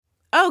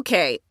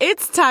Okay,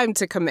 it's time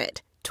to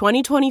commit.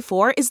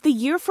 2024 is the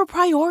year for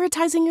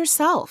prioritizing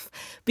yourself.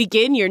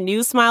 Begin your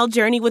new smile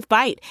journey with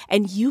Byte,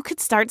 and you could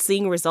start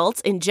seeing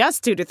results in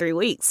just 2 to 3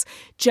 weeks.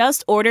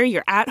 Just order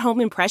your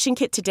at-home impression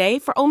kit today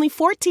for only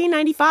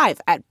 $14.95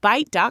 at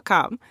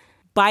Byte.com.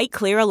 Byte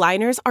Clear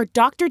aligners are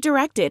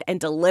doctor-directed and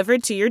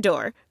delivered to your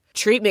door.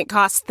 Treatment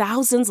costs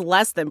thousands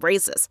less than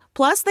braces.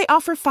 Plus, they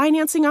offer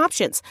financing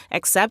options,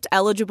 accept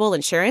eligible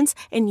insurance,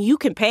 and you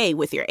can pay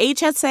with your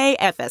HSA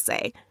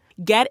FSA.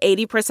 Get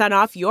 80%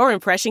 off your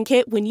impression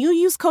kit when you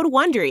use code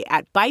WONDERY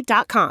at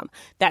Byte.com.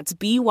 That's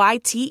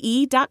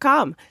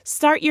BYTE.com.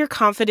 Start your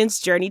confidence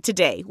journey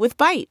today with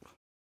Byte.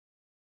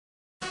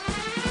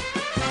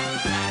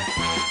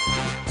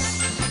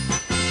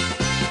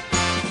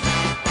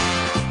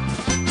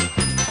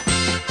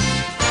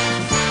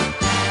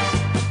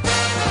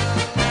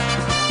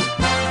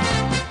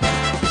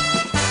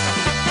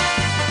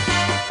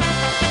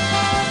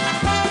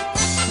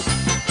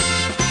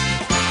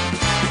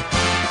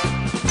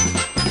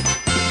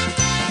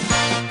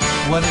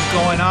 What is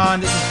going on?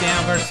 This is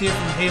Dan Garcia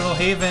from Halo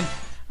Haven.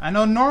 I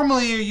know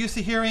normally you're used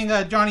to hearing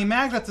Johnny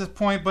Mags at this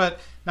point, but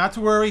not to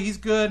worry, he's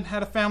good.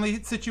 Had a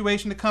family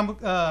situation to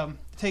come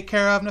take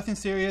care of. Nothing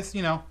serious,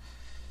 you know.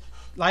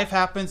 Life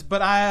happens,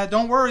 but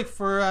don't worry.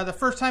 For the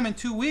first time in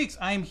 2 weeks,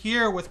 I am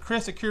here with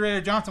Chris at Curator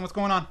Johnson. What's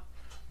going on?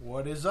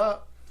 What is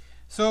up?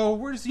 So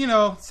we're just,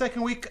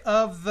 second week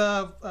of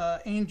the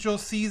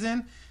Angels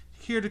season.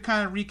 Here to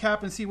kind of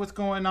recap and see what's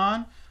going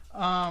on.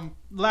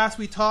 Last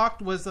we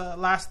talked was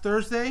last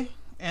Thursday,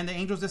 and the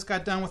Angels just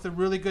got done with a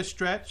really good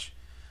stretch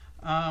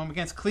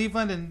against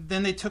Cleveland, and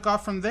then they took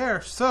off from there.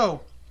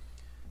 So,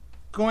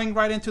 going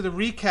right into the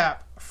recap,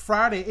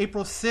 Friday,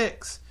 April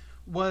 6th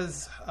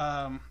was,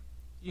 what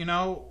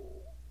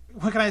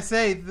can I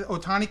say?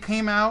 Ohtani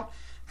came out,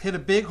 hit a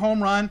big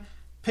home run.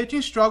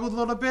 Pitching struggled a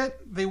little bit.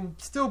 They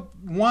still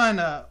won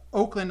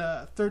Oakland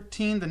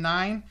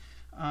 13-9.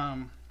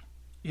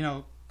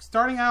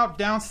 Starting out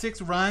down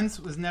 6 runs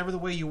was never the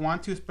way you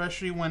want to,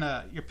 especially when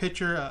your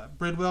pitcher,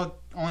 Bridwell,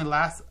 only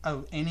lasts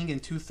an inning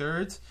and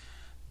 2/3.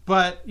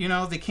 But,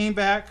 they came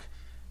back.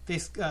 They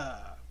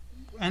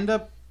end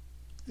up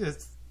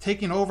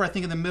taking over, I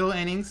think, in the middle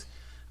innings.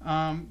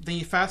 Then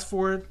you fast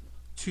forward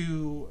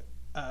to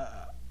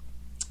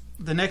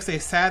the next day,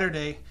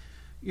 Saturday.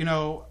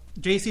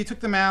 JC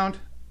took the mound.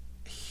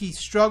 He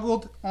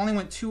struggled, only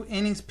went 2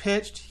 innings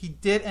pitched. He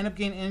did end up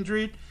getting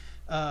injured.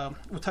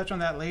 We'll touch on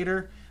that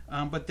later.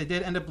 But they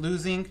did end up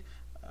losing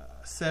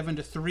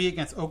 7-3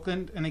 against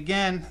Oakland. And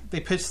again, they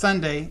pitched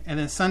Sunday, and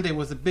then Sunday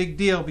was a big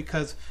deal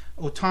because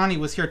Ohtani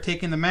was here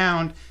taking the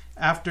mound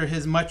after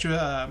his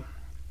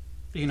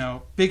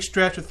big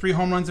stretch of 3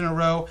 home runs in a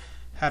row.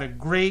 Had a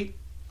great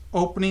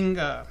opening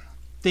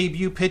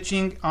debut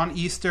pitching on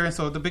Easter. And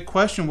so the big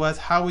question was,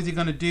 how is he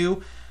going to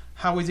do?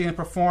 How is he going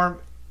to perform?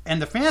 And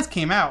the fans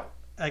came out.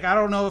 I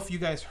don't know if you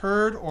guys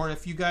heard or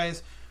if you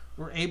guys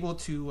were able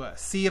to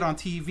see it on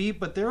TV,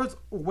 but there was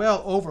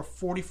well over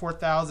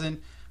 44,000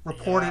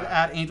 reported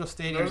at Angel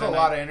Stadium. There's a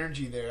lot of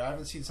energy there. I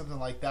haven't seen something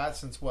like that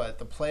since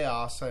the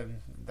playoffs,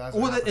 and that's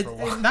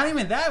not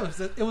even that.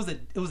 It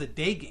was a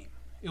day game.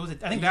 I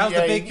think that was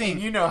the big thing.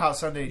 You know how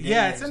Sunday day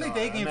games Sunday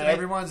day games.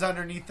 Everyone's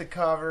underneath the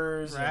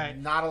covers, right.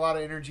 And not a lot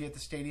of energy at the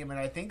stadium. And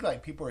I think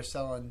people are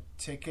selling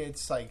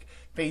tickets,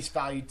 face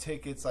value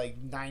tickets,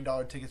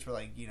 $9 tickets for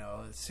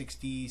 $60,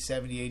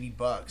 $70,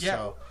 $80. Yeah,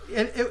 so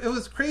it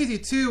was crazy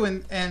too,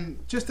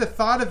 and just the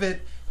thought of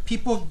it,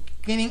 people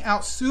getting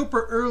out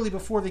super early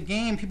before the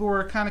game. People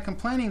were kind of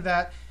complaining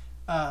that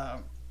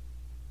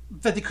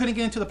they couldn't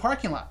get into the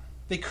parking lot.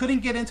 They couldn't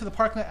get into the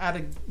parking lot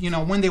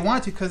when they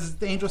wanted to because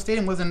the Angels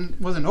Stadium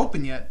wasn't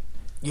open yet.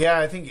 Yeah,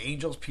 I think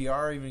Angels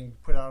PR even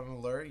put out an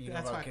alert,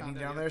 about getting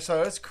down there.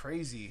 So it's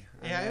crazy.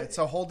 It's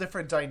a whole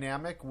different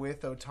dynamic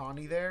with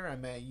Ohtani there. I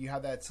mean, you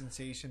had that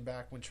sensation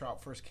back when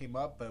Trout first came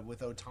up, but with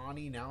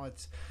Ohtani now,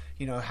 it's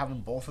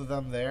having both of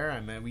them there. I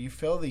mean, you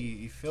feel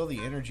the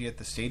energy at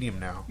the stadium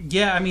now.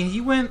 Yeah, I mean,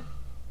 he went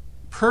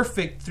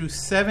perfect through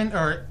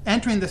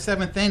entering the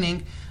 7th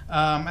inning.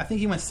 I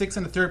think he went 6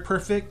 1/3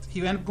 perfect.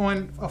 He ended up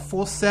going a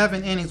full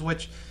 7 innings,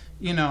 which.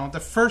 The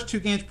first 2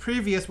 games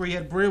previous where you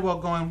had Bridwell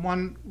going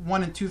 1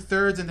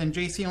 2/3 and then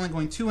JC only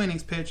going 2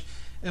 innings pitch,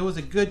 it was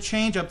a good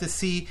change up to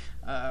see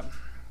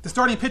the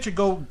starting pitcher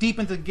go deep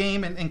into the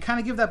game and kind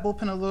of give that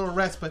bullpen a little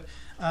rest. But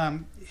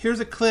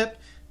here's a clip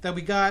that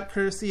we got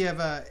courtesy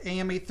of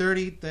AM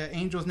 830, the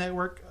Angels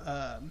Network,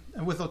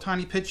 with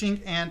Ohtani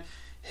pitching and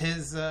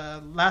his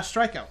last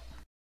strikeout.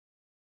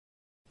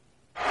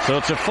 So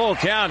it's a full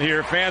count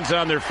here. Fans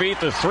on their feet.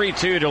 The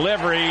 3-2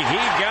 delivery. He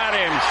got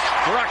him,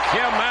 struck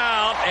him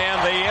out,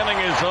 and the inning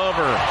is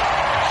over.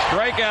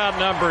 Strikeout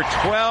number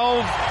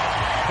 12.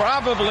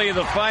 Probably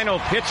the final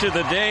pitch of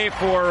the day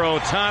for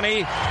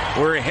Ohtani.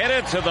 We're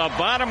headed to the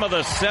bottom of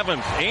the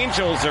 7th.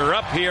 Angels are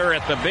up here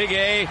at the Big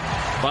A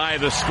by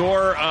the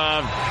score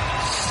of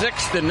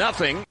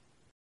 6-0.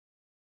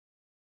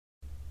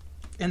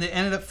 And they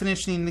ended up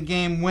finishing the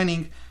game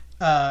winning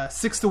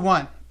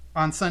 6-1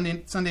 on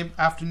Sunday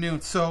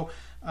afternoon. So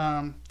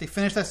they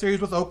finished that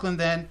series with Oakland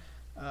then.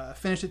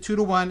 finished it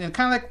 2-1. And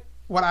kind of like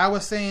what I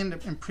was saying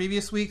in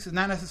previous weeks, it's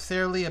not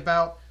necessarily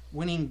about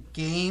winning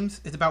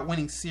games. It's about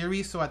winning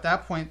series. So at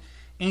that point,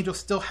 Angels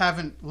still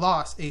haven't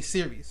lost a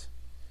series.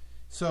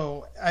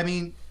 So, I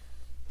mean,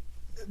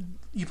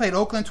 you played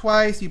Oakland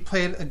twice. You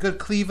played a good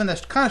Cleveland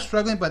that's kind of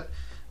struggling, but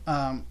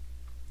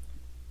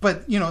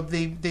you know,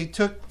 they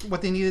took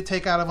what they needed to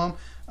take out of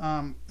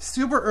them.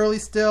 Super early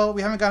still.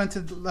 We haven't gotten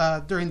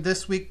to during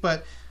this week,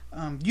 but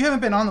you haven't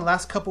been on the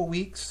last couple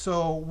weeks.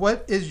 So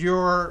what is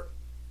your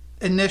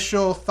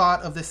initial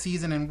thought of the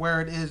season and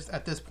where it is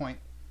at this point?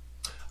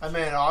 I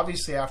mean,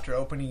 obviously after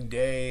opening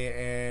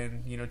day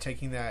and, you know,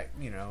 taking that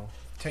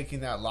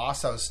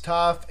loss, that was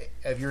tough.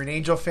 If you're an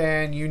Angel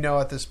fan, you know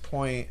at this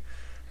point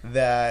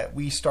that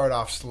we start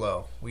off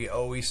slow. We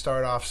always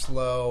start off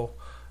slow.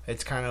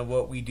 It's kind of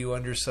what we do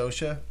under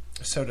Scioscia.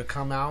 So to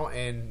come out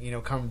and, you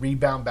know, come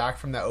rebound back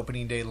from that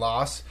opening day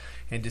loss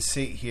and to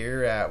sit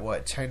here at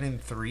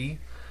 10-3,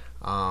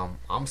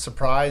 I'm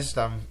surprised.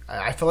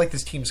 I feel like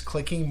this team's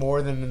clicking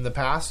more than in the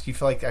past. I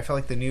feel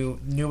like the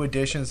new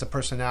additions, the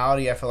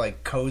personality. I feel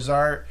like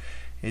Cozart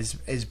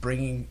is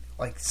bringing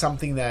like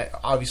something that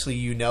obviously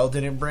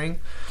didn't bring.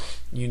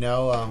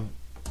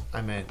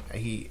 I meant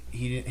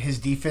his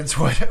defense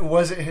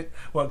wasn't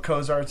what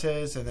Cozart's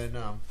is, and then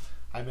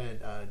I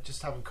meant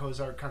just having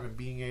Cozart kind of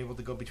being able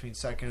to go between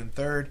second and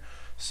third.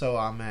 So,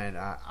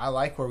 I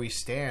like where we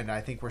stand.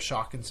 I think we're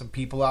shocking some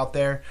people out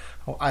there.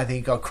 I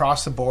think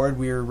across the board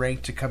we were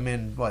ranked to come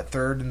in,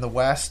 third in the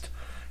West,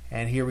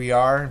 and here we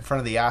are in front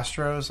of the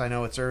Astros. I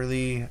know it's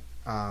early,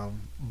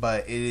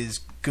 but it is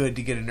good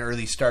to get an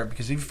early start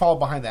because if you fall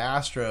behind the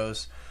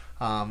Astros,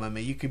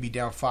 you could be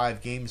down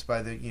 5 games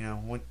by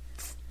the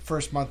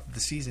first month of the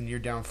season. You're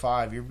down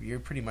 5. You're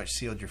pretty much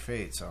sealed your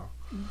fate. So.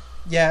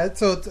 Yeah,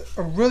 so it's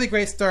a really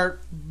great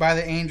start by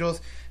the Angels.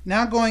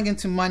 Now going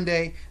into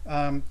Monday,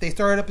 they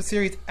started up a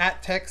series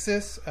at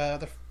Texas.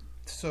 The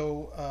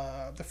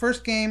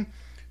first game,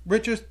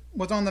 Richards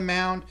was on the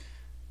mound.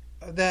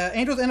 The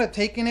Angels ended up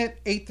taking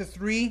it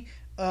 8-3.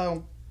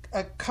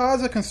 A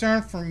cause of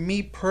concern for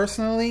me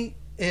personally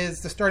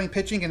is the starting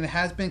pitching, and it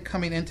has been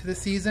coming into the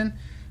season.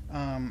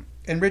 And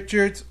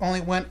Richards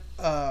only went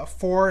 4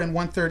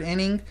 1/3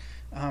 inning.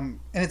 And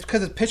it's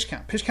because of pitch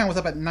count. Pitch count was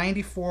up at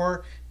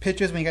 94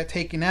 pitches when he got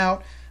taken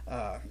out,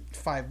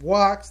 5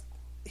 walks.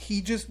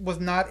 He just was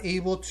not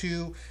able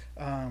to,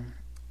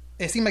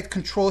 it seemed like,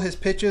 control his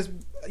pitches.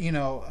 You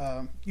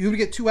would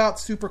get 2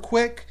 outs super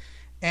quick,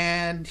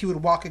 and he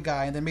would walk a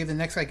guy, and then maybe the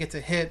next guy gets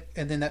a hit,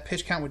 and then that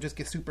pitch count would just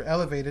get super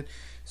elevated.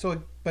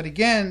 So, but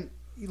again,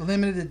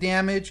 limited the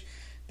damage.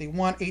 They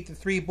won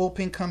 8-3.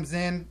 Bullpen comes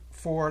in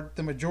for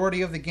the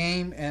majority of the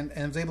game and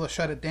was able to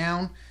shut it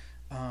down.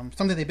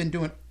 Something they've been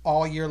doing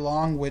all year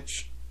long,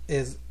 which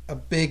is a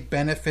big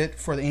benefit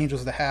for the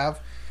Angels to have.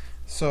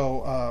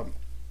 So,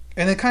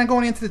 and then kind of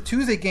going into the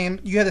Tuesday game,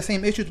 you had the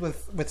same issues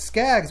with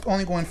Skaggs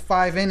only going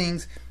 5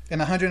 innings and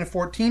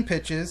 114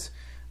 pitches,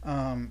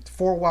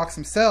 4 walks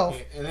himself.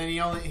 And then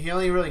he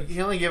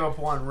only gave up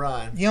 1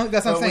 run.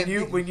 That's what I'm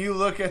saying. When you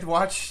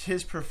watch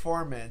his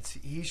performance,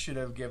 he should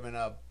have given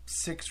up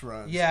 6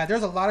 runs. Yeah,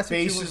 there's a lot of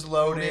bases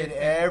loaded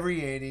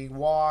every inning,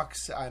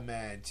 walks.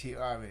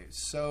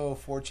 So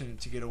fortunate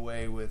to get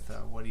away with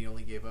what he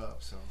only gave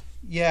up. So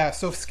yeah,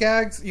 so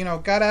Skaggs,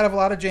 got out of a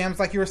lot of jams,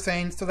 like you were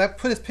saying. So that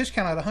put his pitch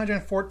count at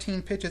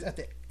 114 pitches at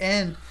the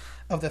end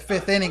of the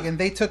 5th inning, and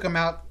they took him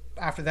out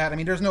after that. I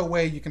mean, there's no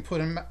way you can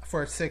put him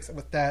for a 6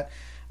 with that.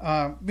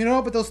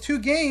 But those 2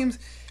 games,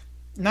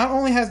 not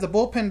only has the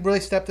bullpen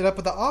really stepped it up,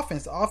 but the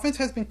offense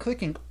has been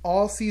clicking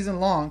all season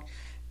long,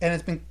 and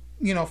it's been,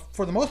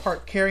 for the most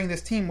part, carrying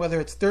this team,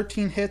 whether it's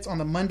 13 hits on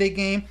the Monday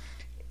game,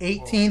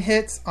 18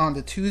 hits on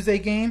the Tuesday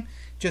game,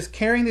 just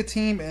carrying the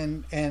team.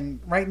 And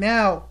right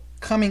now,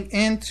 coming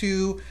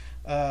into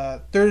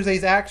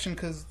Thursday's action,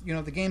 because,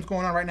 the game's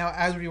going on right now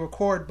as we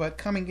record, but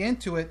coming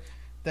into it,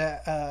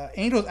 the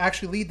Angels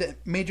actually lead the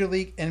Major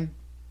League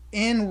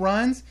in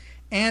runs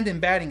and in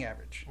batting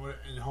average.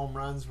 In home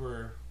runs,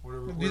 we're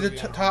the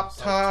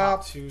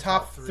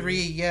top 3,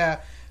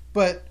 yeah.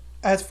 But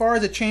as far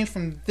as a change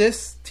from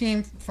this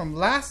team from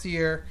last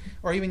year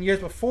or even years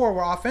before,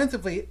 where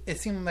offensively it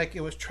seemed like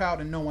it was Trout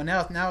and no one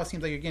else, now it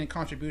seems like you're getting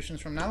contributions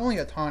from not only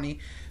Ohtani,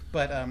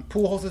 but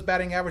Pujols'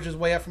 batting average is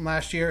way up from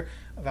last year.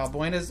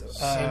 Valbuena's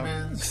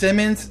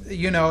Simmons,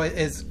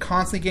 is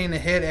constantly getting a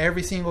hit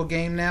every single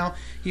game now.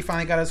 He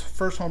finally got his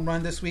first home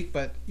run this week.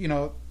 But,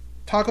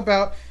 talk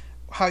about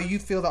how you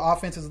feel the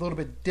offense is a little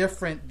bit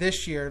different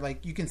this year.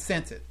 Like, you can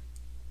sense it.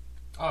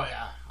 Oh,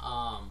 yeah.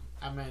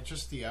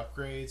 Just the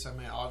upgrades.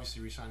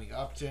 Obviously re-signing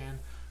Upton.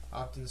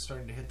 Upton's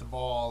starting to hit the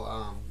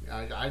ball.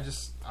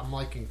 I'm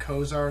liking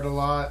Cozart a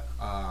lot.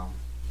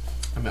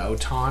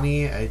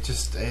 Ohtani.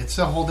 It's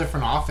a whole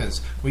different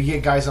offense. We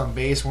get guys on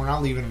base. We're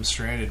not leaving them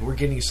stranded. We're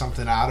getting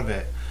something out of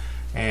it.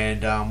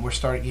 And we're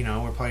starting.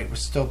 We're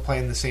still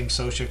playing the same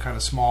Scioscia kind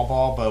of small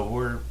ball, but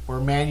we're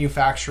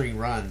manufacturing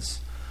runs.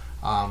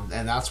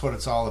 And that's what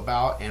it's all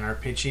about. And our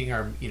pitching,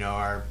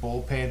 our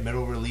bullpen,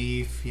 middle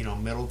relief,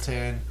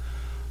 Middleton,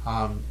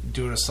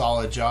 doing a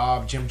solid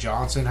job. Jim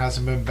Johnson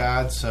hasn't been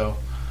bad. So,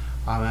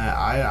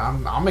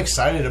 I'm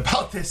excited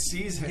about this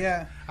season.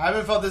 Yeah. I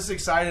haven't felt this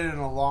excited in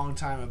a long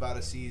time about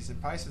a season.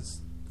 Probably since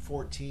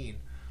 14.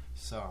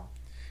 So.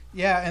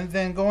 Yeah, and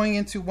then going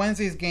into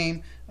Wednesday's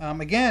game,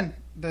 again,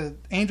 the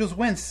Angels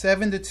win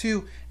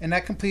 7-2, and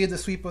that completed the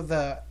sweep of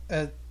the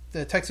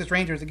Texas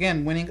Rangers,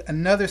 again, winning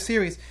another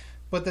series.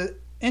 But the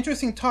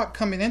interesting talk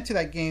coming into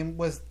that game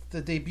was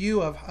the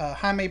debut of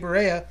Jaime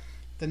Barría,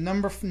 the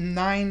number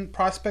 9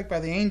 prospect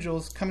by the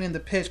Angels, coming in the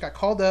pitch, got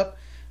called up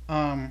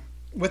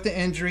with the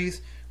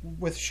injuries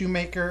with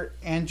Shoemaker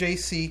and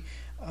JC.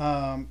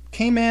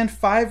 Came in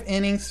 5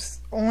 innings,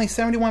 only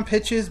 71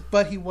 pitches,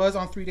 but he was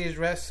on 3 days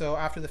rest. So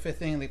after the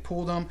 5th inning, they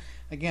pulled him.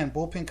 Again,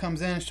 bullpen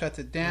comes in, shuts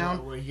it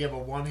down. Well, you give a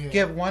 1 hit.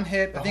 Give 1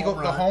 hit. I think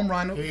the home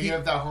run. He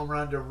gave that home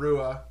run to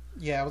Rua.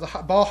 Yeah, it was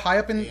a ball high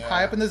up in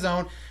the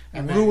zone.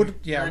 And Rua,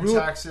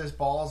 Texas,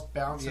 balls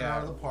bouncing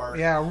out of the park.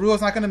 Yeah, Rua's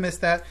not going to miss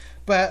that.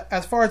 But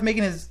as far as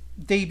making his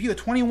debut, a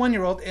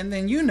 21-year-old, and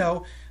then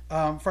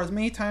for as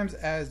many times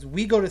as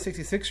we go to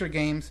 66er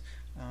games,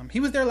 he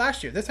was there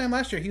last year. This time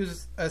last year, he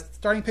was a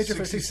starting pitcher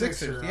for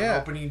 66ers. Yeah,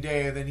 on opening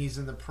day, and then he's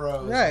in the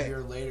pros a year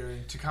later.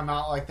 And to come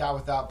out like that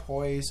without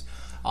poise,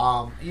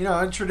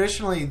 and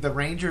traditionally the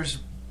Rangers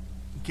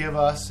give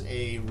us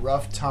a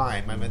rough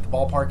time. I mean, the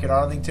ballpark at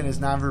Arlington has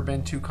never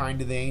been too kind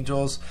to the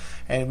Angels,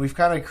 and we've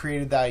kind of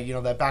created that,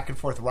 that back and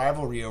forth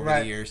rivalry over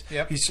the years.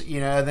 Yep.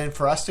 And then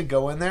for us to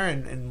go in there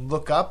and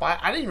look up,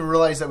 I didn't even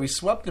realize that we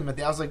swept them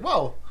I was like,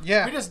 whoa,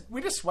 yeah,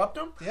 we just swept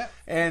them, yeah,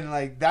 and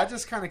like that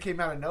just kind of came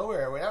out of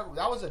nowhere.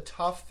 That was a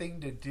tough thing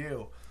to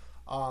do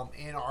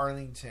in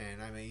Arlington.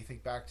 I mean, you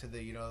think back to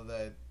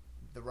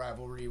the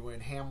rivalry when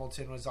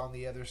Hamilton was on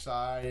the other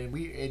side and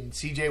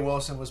CJ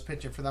Wilson was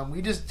pitching for them.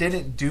 We just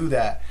didn't do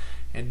that.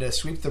 And to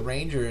sweep the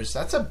Rangers,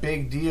 that's a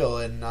big deal.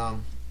 And,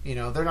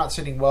 they're not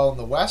sitting well in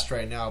the West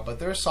right now, but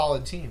they're a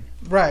solid team.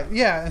 Right,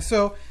 yeah. And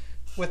so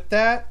with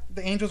that,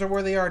 the Angels are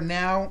where they are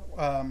now.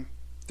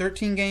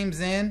 13 games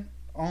in,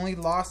 only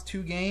lost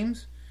 2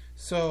 games.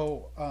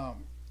 So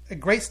a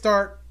great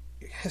start.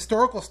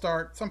 Historical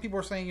start. Some people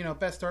are saying,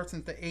 best start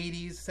since the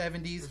 80s,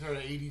 70s. Sort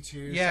of 82,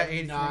 yeah,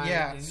 79.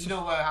 Yeah. And you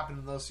know what happened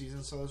in those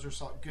seasons, so those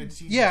are good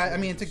seasons. Yeah, I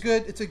mean, it's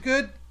a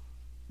good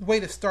way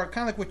to start.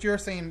 Kind of like what you were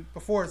saying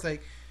before. It's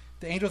like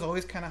the Angels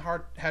always kind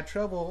of had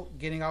trouble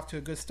getting off to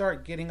a good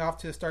start, getting off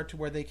to a start to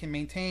where they can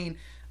maintain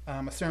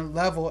a certain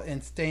level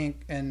and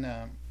staying in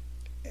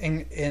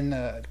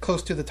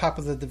close to the top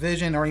of the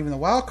division or even the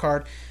wild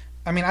card.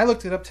 I mean, I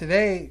looked it up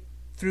today.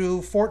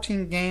 Through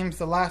 14 games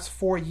the last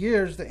 4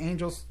 years, the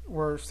Angels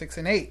were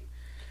 6-8.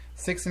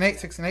 6-8,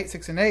 6-8,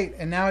 6-8.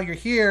 And now you're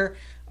here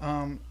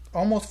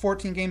almost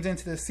 14 games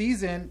into the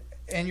season,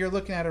 and you're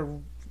looking at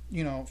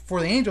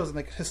for the Angels,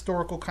 like a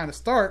historical kind of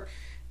start.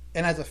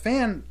 And as a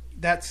fan,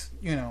 that's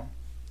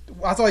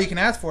all you can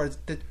ask for is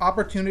the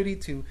opportunity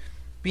to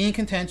be in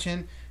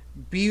contention,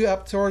 be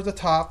up towards the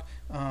top.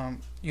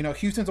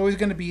 Houston's always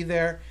going to be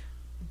there.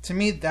 To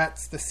me,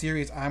 that's the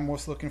series I'm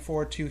most looking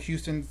forward to.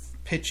 Houston's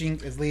pitching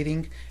is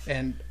leading,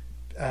 and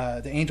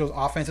the Angels'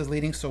 offense is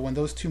leading. So when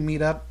those two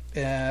meet up,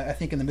 I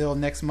think in the middle of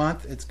next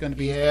month, it's going to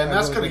be... Yeah, and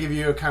that's going to give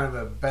you kind of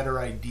a better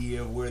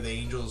idea of where the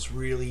Angels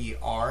really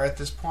are at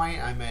this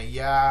point. I mean,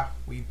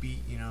 we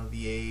beat,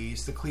 the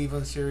A's, the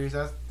Cleveland series.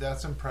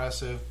 That's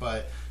impressive,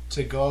 but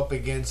to go up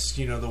against,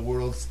 the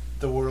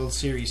World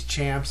Series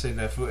champs, and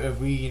if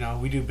we,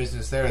 we do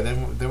business there,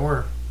 then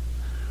we're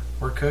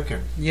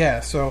cooking.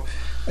 Yeah, so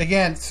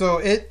again,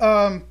 it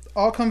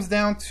all comes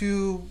down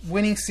to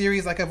winning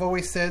series, like I've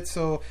always said.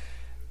 So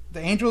the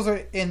Angels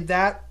are in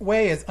that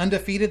way as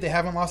undefeated. They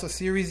haven't lost a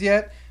series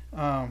yet.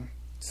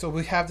 So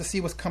we have to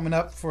see what's coming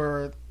up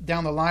for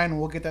down the line, and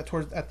we'll get that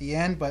at the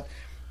end. But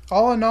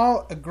all in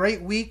all, a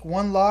great week.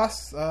 1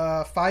 loss,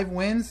 5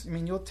 wins. I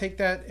mean, you'll take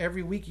that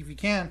every week if you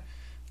can.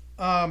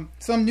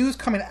 Some news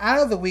coming out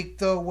of the week,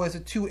 though, was the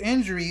 2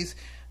 injuries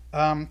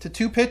to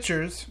 2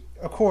 pitchers.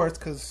 Of course,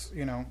 because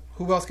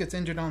who else gets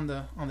injured on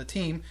the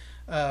team?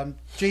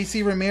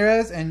 JC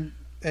Ramirez and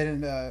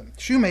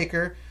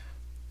Shoemaker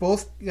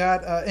both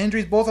got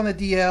injuries, both on the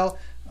DL.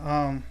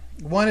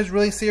 One is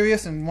really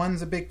serious, and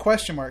one's a big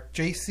question mark.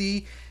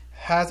 JC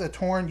has a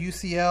torn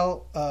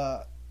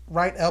UCL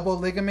right elbow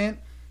ligament,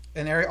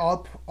 and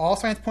all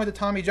signs point to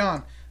Tommy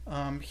John.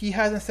 He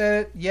hasn't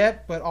said it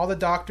yet, but all the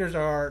doctors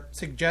are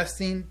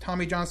suggesting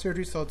Tommy John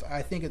surgery, so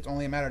I think it's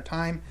only a matter of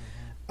time.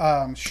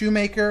 Mm-hmm.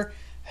 Shoemaker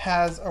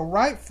has a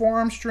right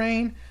forearm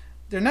strain.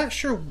 They're not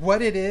sure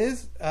what it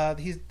is.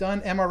 He's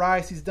done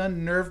MRIs. He's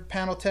done nerve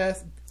panel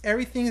tests.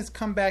 Everything has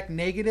come back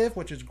negative,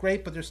 which is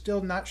great, but they're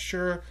still not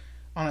sure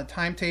on a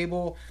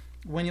timetable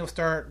when he'll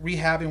start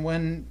rehabbing,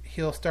 when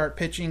he'll start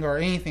pitching or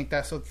anything like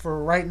that. So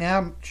for right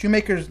now,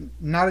 Shoemaker's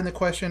not in the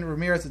question.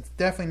 Ramirez is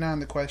definitely not in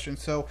the question.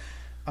 So,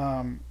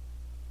 how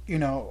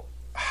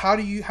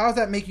does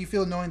that make you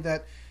feel knowing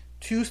that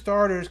 2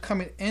 starters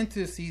coming into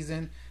the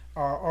season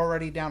are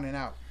already down and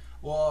out?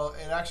 Well,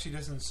 it actually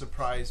doesn't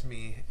surprise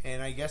me.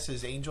 And I guess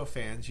as Angel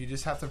fans, you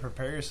just have to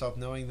prepare yourself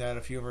knowing that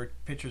a few of our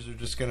pitchers are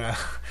just going to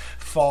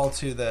fall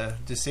to the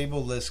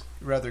disabled list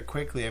rather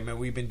quickly. I mean,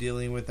 we've been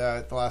dealing with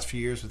that the last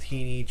few years with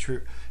Heaney,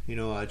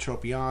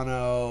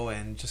 Tropiano,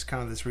 and just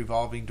kind of this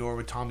revolving door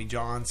with Tommy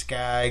John,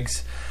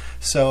 Skaggs.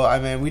 So, I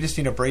mean, we just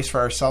need to brace for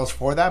ourselves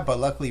for that. But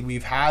luckily,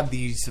 we've had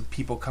these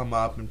people come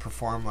up and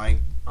perform like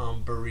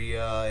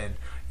Berea, and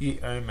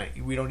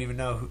we don't even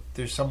know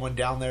there's someone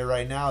down there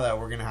right now that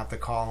we're going to have to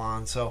call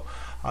on. So,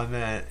 I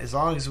mean, as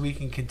long as we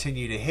can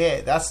continue to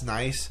hit, that's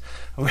nice.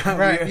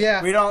 Right?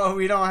 Yeah. We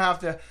don't have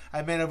to.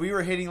 I mean, if we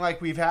were hitting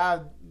like we've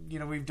done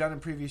in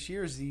previous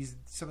years,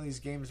 some of these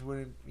games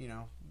wouldn't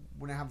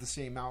have the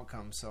same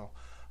outcome. So,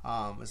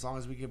 as long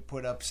as we could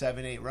put up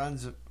 7-8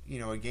 runs,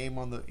 a game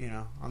on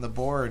the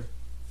board,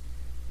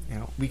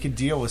 we can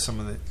deal with some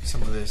of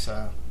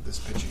this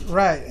pitching.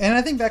 Right, and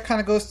I think that kind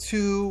of goes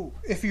to,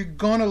 if you're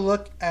going to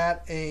look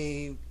at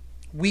a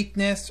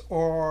weakness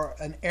or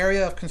an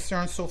area of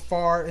concern so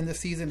far in the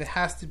season, it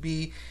has to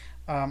be,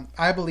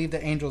 I believe,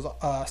 the Angels'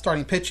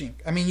 starting pitching.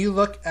 I mean, you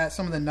look at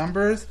some of the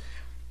numbers,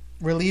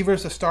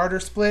 relievers to starter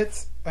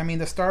splits. I mean,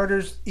 the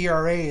starters'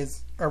 ERA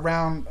is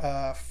around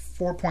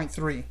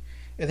 4.3,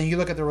 and then you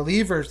look at the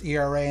relievers'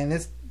 ERA, and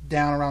it's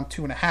down around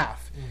 2.5.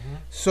 Mm-hmm.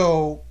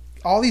 So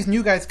all these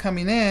new guys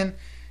coming in,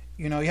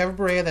 you have a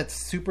Berea that's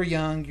super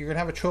young. You're going to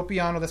have a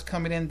Tropiano that's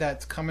coming in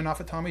that's coming off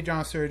of Tommy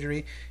John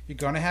surgery. You're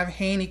going to have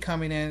Heaney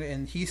coming in,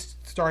 and he's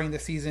starting the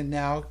season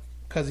now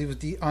because he was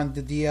on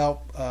the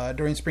DL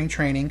during spring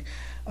training.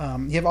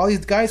 You have all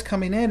these guys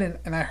coming in,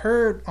 and I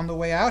heard on the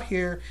way out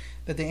here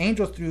that the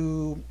Angels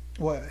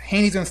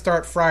Heaney's going to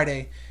start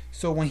Friday.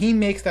 So when he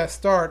makes that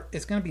start,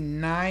 it's going to be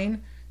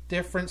 9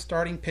 different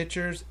starting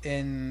pitchers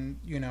in,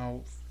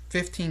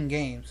 15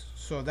 games.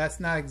 So that's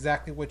not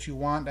exactly what you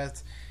want.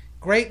 That's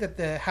great that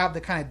they have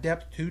the kind of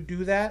depth to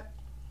do that,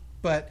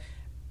 but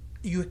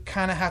you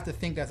kind of have to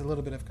think that's a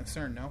little bit of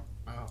concern, no?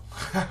 Oh,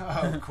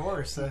 of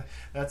course.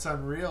 That's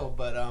unreal.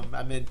 But,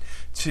 I mean,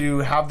 to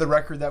have the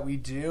record that we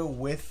do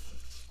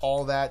with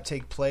all that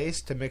take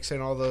place, to mix in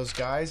all those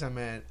guys, I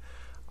mean,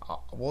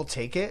 we'll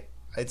take it.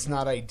 It's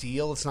not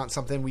ideal. It's not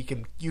something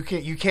you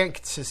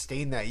can't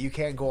sustain that. You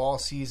can't go all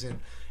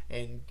season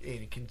and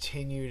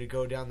continue to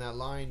go down that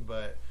line,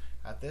 but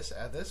at this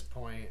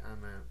point, I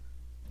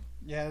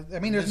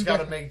mean, you just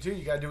got to make do.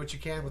 You got to do what you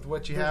can with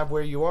what you have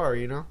where you are.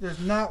 There's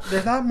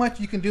not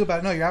much you can do about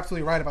it. No, you're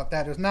absolutely right about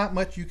that. There's not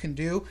much you can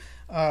do.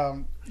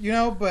 But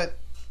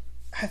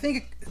I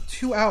think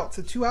 2 outs.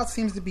 The 2 outs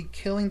seems to be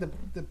killing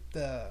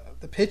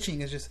the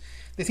pitching. It's just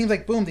it seems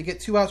like boom, they get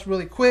 2 outs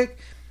really quick.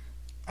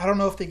 I don't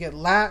know if they get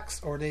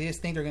lax or they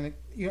just think they're gonna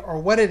or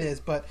what it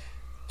is, but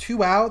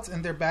 2 outs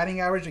and their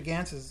batting average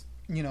against is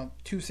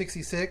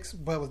 266,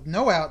 but with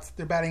no outs,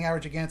 their batting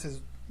average against is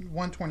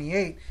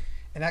 128,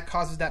 and that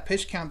causes that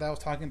pitch count that I was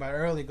talking about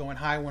earlier going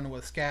high when it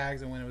was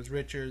Skaggs and when it was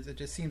Richards. It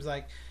just seems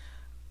like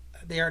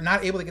they are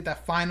not able to get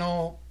that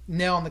final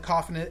nail in the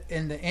coffin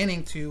in the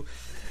inning to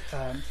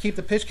keep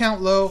the pitch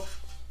count low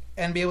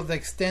and be able to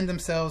extend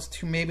themselves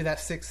to maybe that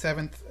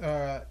 6th,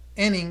 7th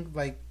inning,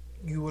 like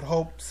you would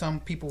hope some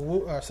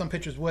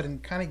pitchers would,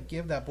 and kind of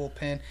give that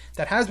bullpen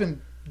that has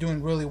been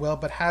doing really well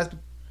but has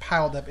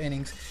piled up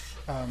innings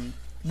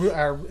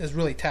is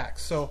really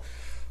taxed. So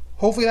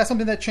hopefully that's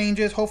something that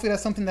changes. Hopefully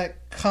that's something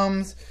that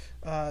comes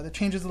that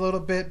changes a little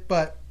bit.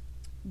 But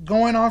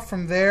going on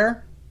from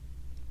there,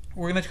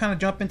 we're going to kind of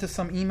jump into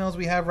some emails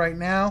we have right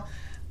now.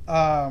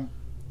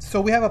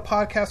 So we have a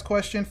podcast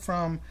question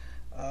from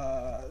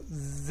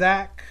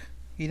Zach.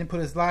 He didn't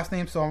put his last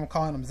name, so I'm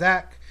calling him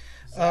Zach.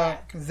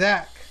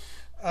 Zach.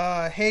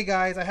 Hey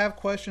guys, I have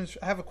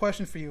a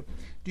question for you.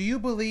 Do you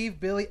believe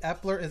Billy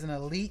Eppler is an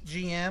elite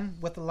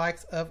GM with the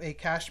likes of a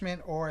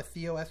Cashman or a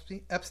Theo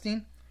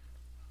Epstein?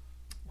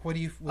 What do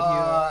you?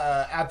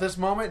 At this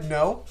moment,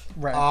 no.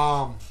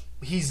 Right.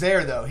 He's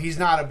there though. He's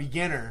not a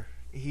beginner.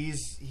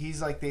 He's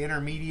like the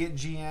intermediate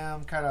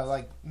GM, kind of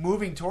like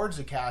moving towards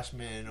the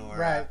Cashman or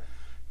right.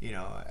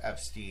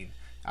 Epstein.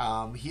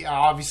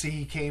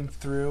 He came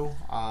through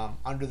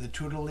under the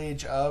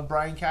tutelage of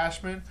Brian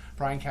Cashman.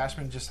 Brian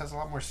Cashman just has a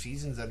lot more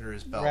seasons under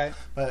his belt. Right.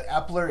 But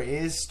Eppler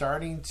is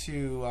starting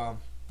to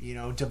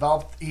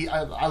develop.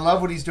 I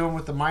love what he's doing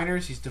with the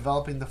minors. He's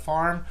developing the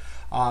farm.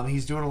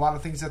 He's doing a lot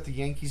of things that the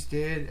Yankees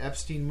did.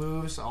 Epstein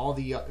moves, all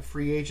the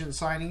free agent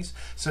signings.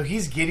 So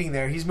he's getting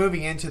there. He's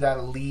moving into that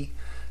elite,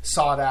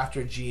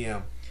 sought-after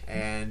GM.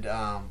 And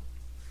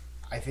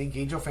I think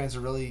Angel fans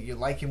are really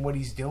liking what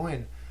he's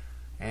doing.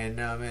 And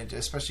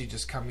especially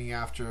just coming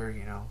after,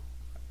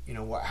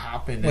 what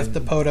happened with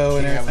Dipoto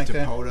and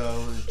everything. With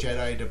Dipoto,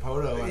 Jedi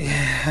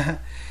Dipoto.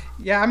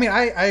 Yeah, I mean,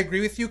 I agree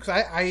with you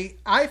because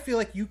I feel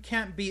like you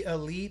can't be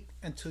elite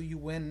until you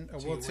win a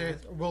World Series.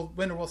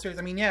 Win a World Series.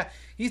 I mean, yeah,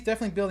 he's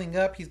definitely building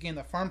up. He's getting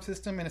the farm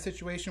system in a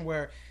situation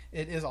where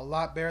it is a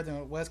lot better than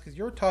it was, because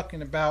you're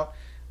talking about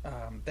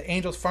the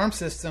Angels farm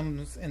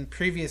systems in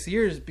previous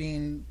years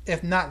being,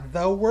 if not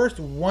the worst,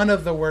 one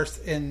of the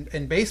worst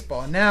in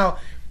baseball. And now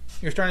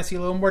You're starting to see a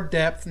little more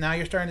depth. Now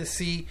you're starting to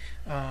see,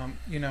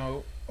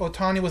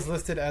 Ohtani was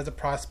listed as a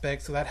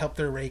prospect, so that helped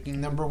their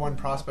ranking. Number one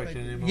prospect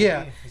in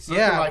MLB.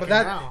 Yeah, but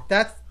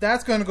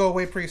that's going to go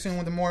away pretty soon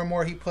with the more and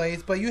more he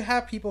plays. But you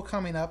have people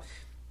coming up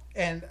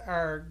and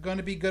are going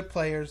to be good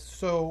players.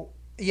 So,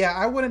 yeah,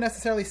 I wouldn't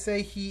necessarily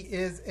say he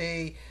is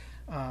a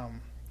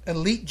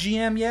elite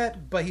GM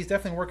yet, but he's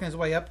definitely working his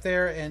way up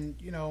there. And,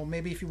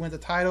 maybe if he wins a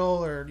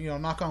title or,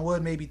 knock on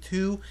wood, maybe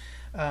 2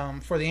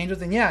 for the Angels,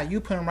 then, yeah, you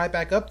put him right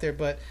back up there.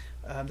 But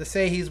to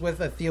say he's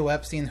with a Theo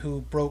Epstein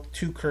who broke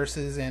 2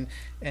 curses and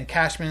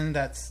Cashman,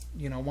 that's,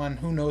 one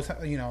who knows,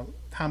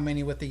 how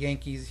many with the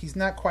Yankees. He's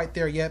not quite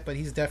there yet, but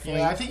he's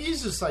definitely... Yeah, I think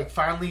he's just,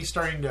 finally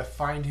starting to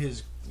find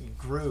his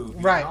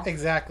groove. Right, know?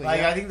 Exactly.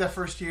 I think the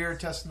first year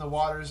testing the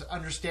waters,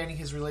 understanding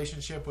his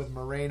relationship with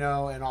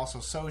Moreno and also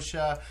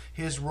Scioscia,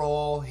 his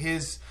role,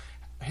 his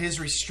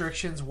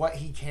restrictions, what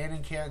he can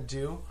and can't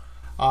do.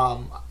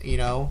 When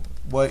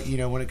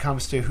it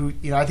comes to who,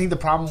 I think the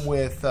problem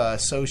with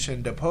Scioscia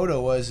and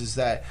Dipoto is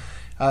that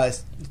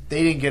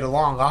they didn't get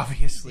along,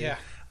 obviously. Yeah.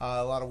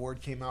 A lot of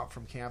word came out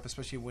from camp,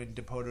 especially when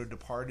Dipoto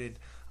departed,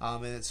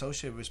 and then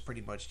Scioscia was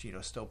pretty much,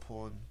 still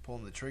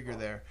pulling the trigger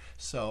there.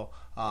 So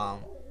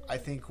I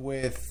think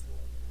with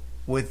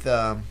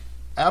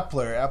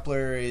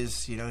Epler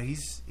is,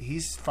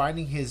 he's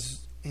finding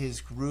his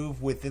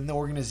groove within the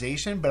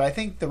organization, but I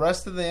think the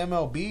rest of the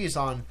MLB is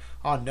on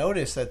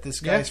notice that this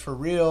guy's for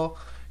real.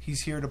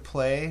 He's here to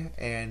play,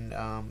 and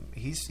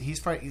he's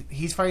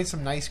finding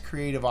some nice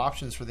creative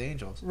options for the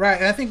Angels. Right,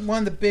 and I think one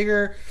of the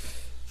bigger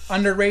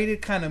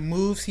underrated kind of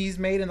moves he's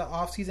made in the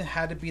offseason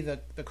had to be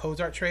the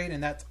Cozart trade,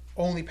 and that's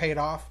only paid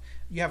off.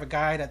 You have a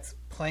guy that's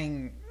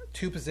playing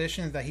 2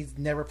 positions that he's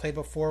never played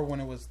before when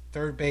it was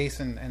third base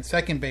and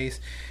second base,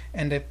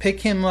 and to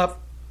pick him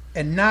up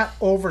and not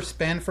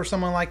overspend for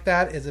someone like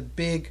that is a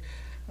big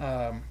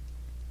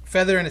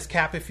feather in his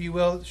cap, if you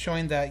will,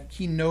 showing that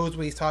he knows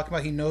what he's talking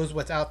about. He knows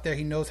what's out there.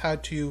 He knows how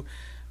to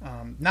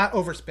not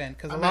overspend.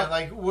 Cause what are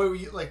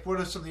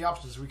some of the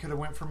options? We could have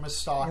went for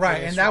Moustakas,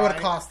 right, and that would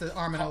have cost the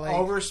arm and a leg.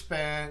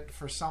 Overspent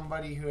for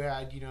somebody who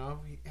had, he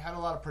had a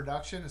lot of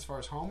production as far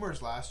as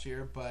homers last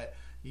year, but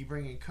you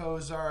bring in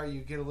Cozart,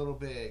 you get a little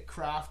bit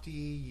crafty.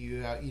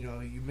 You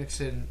mix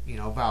in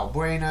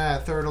Valbuena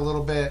at third a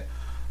little bit.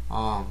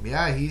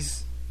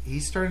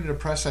 He's starting to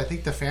press. I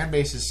think the fan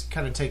base is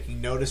kind of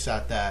taking notice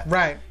at that.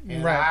 Right,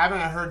 and right. I haven't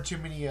heard too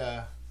many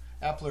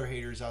Epler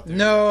haters out there.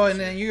 No, and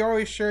then you're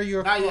always sure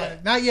you're not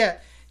yet. Not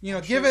yet.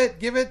 Give it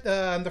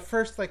the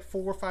first 4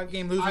 or 5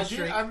 game losing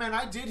streak.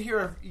 I did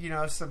hear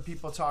some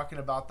people talking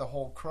about the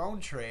whole Cron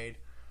trade,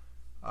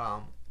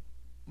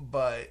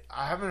 but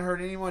I haven't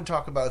heard anyone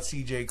talk about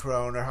CJ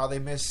Cron or how they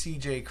miss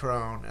CJ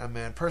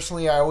Cron.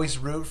 Personally, I always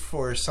root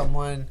for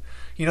someone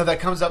that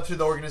comes up through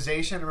the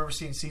organization. I remember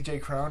seeing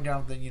CJ Cron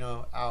down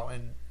out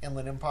in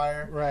Inland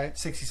Empire, right?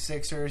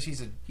 66ers. He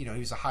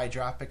was a high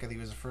draft pick. I think he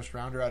was a first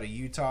rounder out of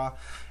Utah,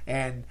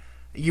 and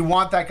you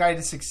want that guy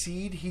to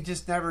succeed. He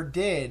just never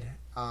did.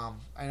 I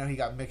know he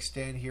got mixed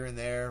in here and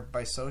there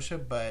by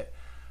Scioscia, but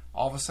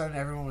all of a sudden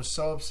everyone was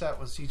so upset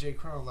when CJ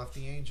Cron left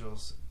the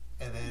Angels.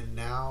 And then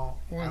now,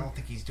 I don't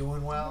think he's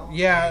doing well.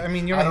 Yeah,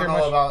 you don't hear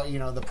much about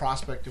the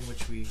prospect in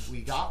which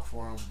we got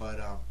for him, but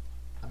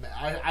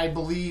I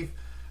believe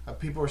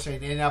people are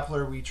saying in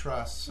Epler we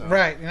trust. So.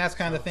 Right, and that's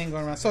kind of the thing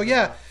going around. So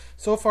yeah,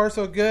 so far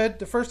so good.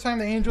 The first time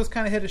the Angels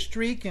kind of hit a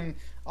streak and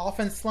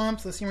offense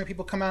slumps, let's see when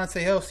people come out and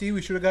say, "Oh, see,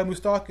 we should have got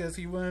Moustakas.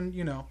 He wouldn't,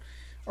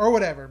 or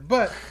whatever."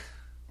 But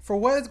for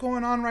what is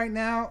going on right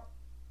now,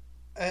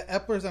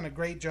 Epler's done a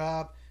great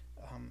job.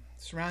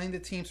 Surrounding the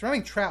team,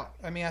 surrounding Trout.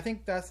 I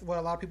think that's what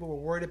a lot of people were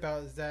worried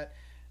about, is that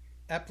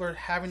Epler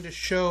having to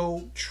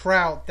show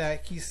Trout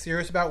that he's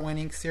serious about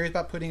winning, serious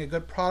about putting a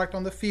good product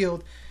on the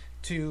field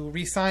to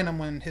re-sign him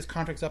when his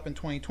contract's up in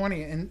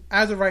 2020. And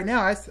as of right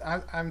now,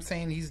 I'm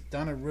saying he's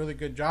done a really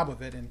good job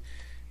of it, and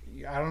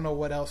I don't know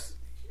what else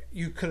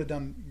you could have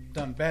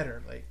done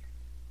better.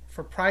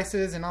 For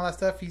prices and all that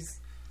stuff, he's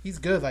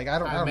good. I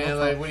don't know.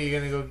 What are you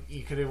gonna go?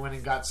 You could have went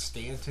and got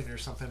Stanton or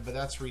something, but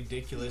that's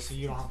ridiculous. And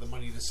you don't have the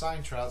money to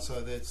sign Trout,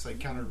 so that's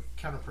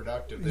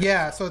counterproductive.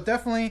 Yeah, so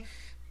definitely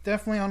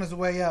on his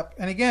way up.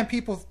 And again,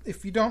 people,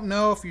 if you don't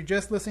know, if you're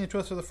just listening to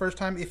us for the first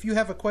time, if you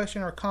have a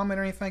question or a comment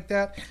or anything like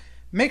that,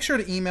 make sure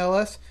to email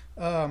us.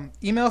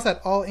 Email us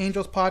at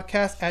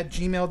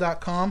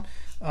allangelspodcast@gmail.com.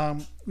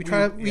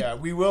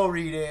 We will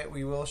read it.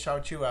 We will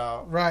shout you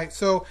out. Right.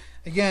 So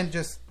again,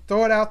 just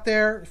throw it out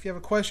there. If you have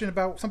a question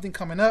about something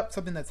coming up,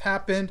 something that's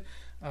happened,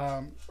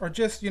 or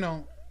just,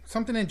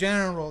 something in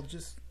general,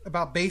 just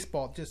about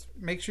baseball, just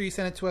make sure you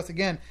send it to us.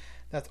 Again,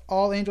 that's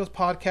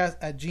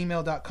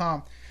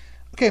allangelspodcast@gmail.com.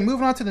 Okay,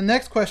 moving on to the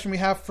next question we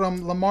have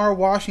from Lamar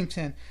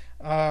Washington.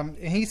 And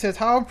he says,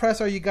 how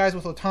impressed are you guys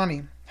with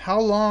Ohtani?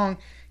 How long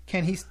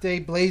can he stay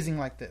blazing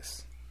like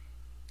this?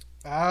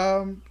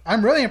 I'm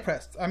really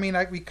impressed.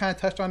 We kind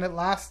of touched on it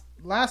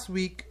last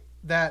week,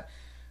 that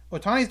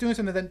Ohtani's doing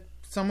something that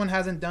someone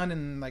hasn't done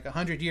in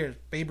 100 years.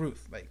 Babe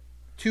Ruth,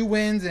 2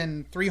 wins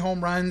and 3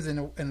 home runs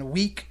in a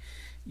week.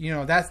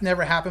 That's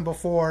never happened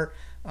before.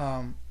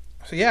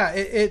 yeah,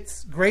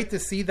 it's great to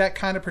see that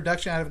kind of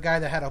production out of a guy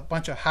that had a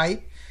bunch of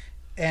hype,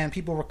 and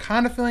people were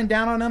kind of feeling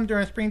down on him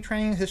during spring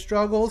training, his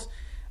struggles,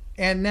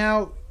 and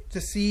now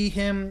to see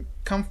him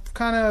come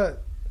kind of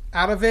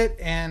out of it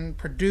and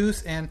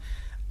produce, and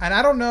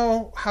I don't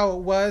know how it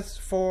was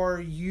for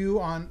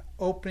you on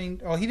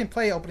opening. Oh, he didn't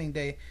play opening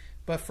day,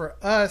 but for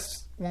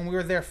us when we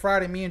were there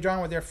Friday, me and John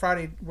were there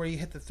Friday, where he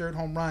hit the third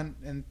home run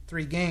in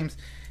 3 games.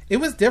 It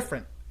was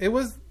different. It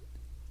was,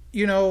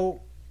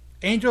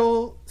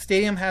 Angel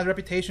Stadium has a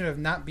reputation of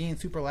not being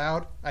super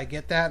loud. I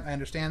get that. I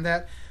understand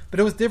that. But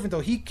it was different, though.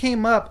 He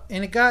came up,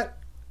 and it got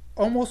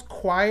almost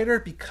quieter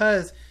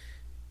because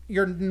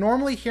you're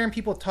normally hearing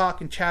people talk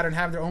and chatter and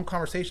have their own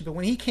conversations. But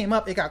when he came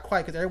up, it got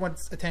quiet because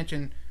everyone's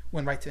attention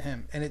went right to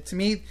him. And to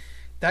me,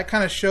 that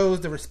kind of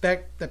shows the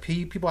respect that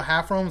people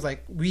have for him. It's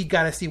like, we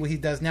got to see what he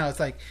does now. It's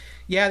like,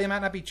 yeah, they might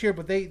not be cheered,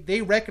 but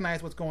they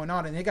recognize what's going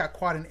on. And they got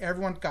quiet, and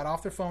everyone got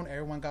off their phone.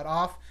 Everyone got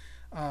off.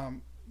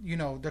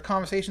 The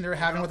conversation they were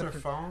having with their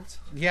phones.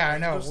 Yeah, I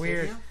know,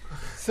 weird.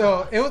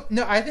 So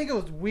I think it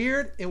was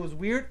weird. It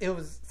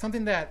was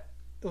something that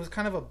it was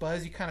kind of a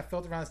buzz you kind of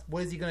felt around.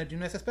 What is he going to do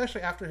next?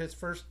 Especially after his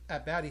first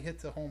at bat, he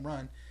hits a home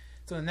run.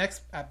 So the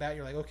next at bat,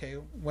 you're like, okay,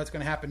 what's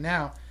going to happen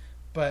now?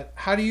 But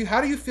how do you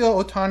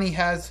feel Ohtani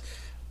has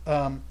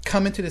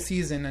come into the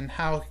season and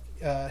how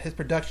his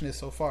production is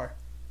so far?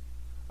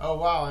 Oh,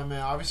 wow. I mean,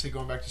 obviously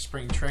going back to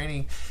spring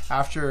training,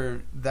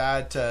 after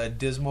that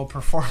dismal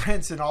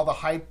performance and all the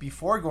hype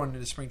before going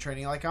into spring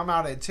training, like I'm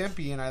out at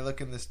Tempe and I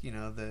look in this,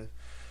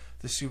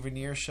 the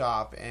souvenir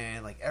shop,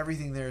 and like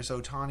everything there is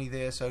Ohtani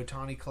this,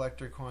 Ohtani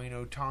collector coin,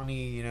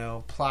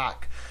 Ohtani,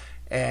 plaque.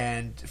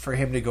 And for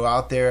him to go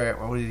out there,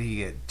 what did he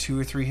get? 2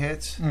 or 3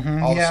 hits?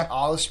 Mm-hmm,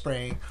 all the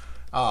spring,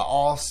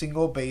 all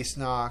single base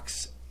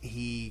knocks.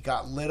 He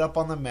got lit up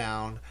on the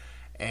mound,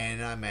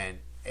 and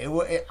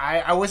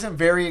I wasn't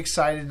very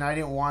excited, and I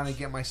didn't want to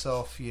get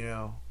myself,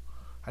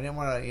 I didn't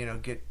want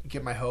to,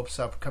 get my hopes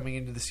up coming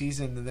into the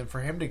season, and then for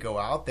him to go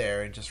out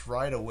there and just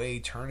right away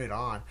turn it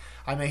on.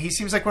 I mean, he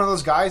seems like one of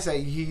those guys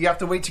that you have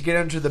to wait to get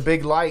into the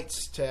big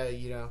lights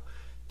to,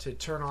 to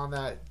turn on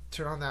that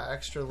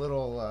extra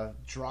little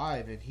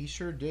drive, and he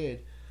sure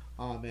did.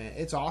 Man,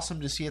 it's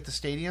awesome to see at the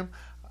stadium.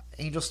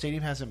 Angel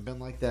Stadium hasn't been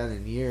like that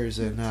in years,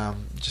 and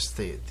just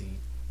the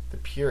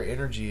pure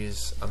energy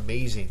is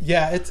amazing.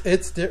 Yeah, it's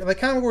like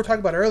kind of what we were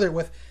talking about earlier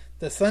with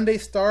the Sunday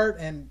start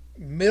and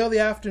middle of the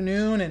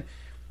afternoon, and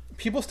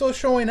people still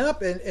showing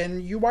up,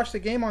 and you watch the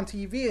game on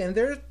TV, and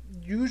there's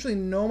usually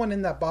no one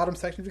in that bottom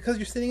section because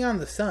you're sitting on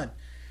the sun.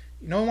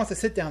 No one wants to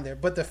sit down there.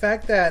 But the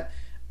fact that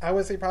I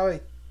would say probably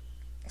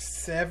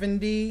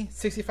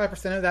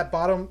 65% of that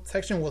bottom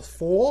section was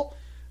full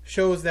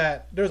shows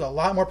that there's a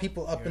lot more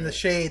people up in the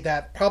shade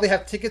that probably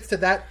have tickets to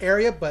that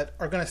area but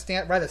are going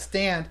to rather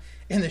stand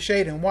in the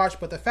shade and watch.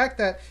 But the fact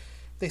that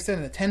they set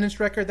an attendance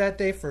record that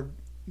day for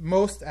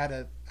most at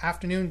an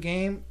afternoon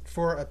game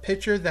for a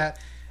pitcher that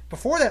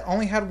before that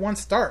only had 1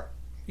 start,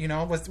 it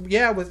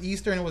was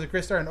Easter and it was a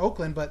great start in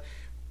Oakland, but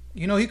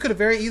he could have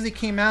very easily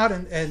came out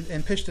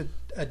and pitched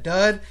a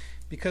dud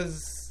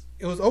because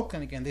it was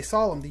Oakland again. They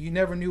saw him. You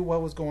never knew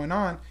what was going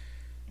on.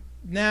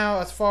 Now,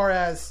 as far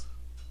as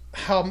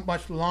how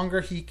much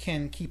longer he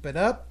can keep it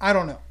up, I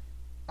don't know.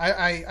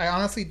 I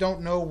honestly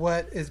don't know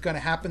what is going to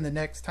happen the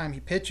next time he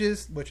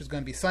pitches, which is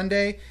going to be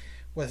Sunday.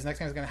 What's the next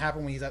time is going to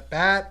happen when he's at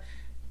bat?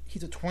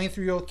 He's a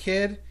 23-year-old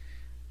kid,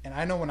 and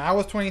I know when I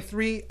was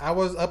 23, I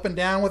was up and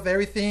down with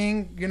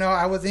everything.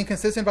 I was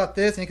inconsistent about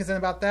this, inconsistent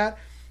about that,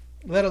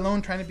 let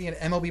alone trying to be an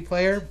MLB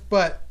player.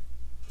 But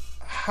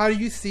how do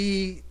you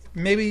see,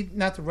 maybe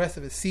not the rest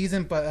of his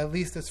season, but at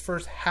least this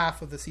first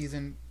half of the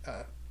season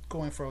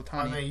going for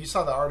Ohtani? I mean, you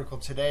saw the article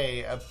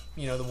today.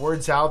 The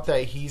word's out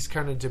that he's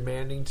kind of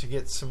demanding to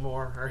get some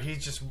more, or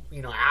he's just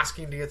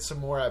asking to get some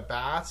more at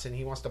bats, and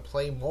he wants to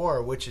play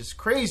more, which is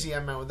crazy. I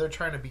mean, they're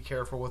trying to be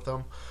careful with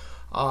him.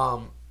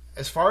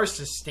 As far as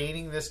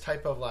sustaining this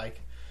type of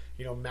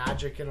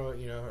magic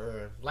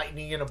or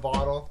lightning in a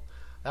bottle,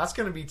 that's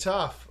going to be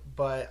tough.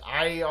 But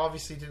I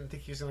obviously didn't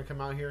think he was going to come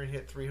out here and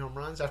hit 3 home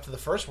runs. After the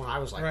first one, I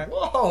was like, right.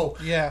 Whoa!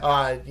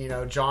 Yeah.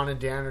 John and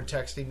Dan are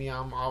texting me.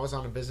 I was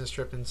on a business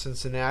trip in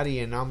Cincinnati,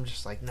 and I'm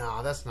just like,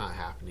 no, that's not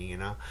happening,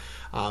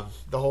 The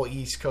whole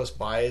East Coast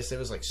bias, it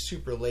was like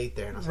super late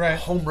there. And I was like,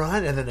 home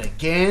run, and then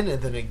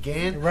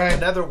again. Right.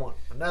 Another one.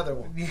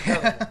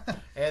 Yeah.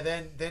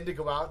 And then to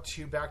go out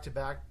to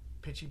back-to-back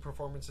pitching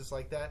performances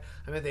like that.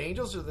 I mean, the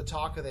Angels are the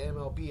talk of the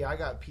MLB. I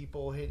got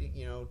people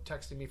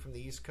texting me from the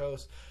East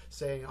Coast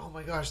saying, "Oh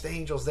my gosh, the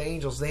Angels,"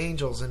 and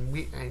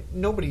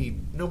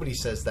nobody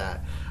says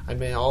that. I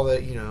mean, all the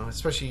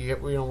especially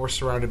we're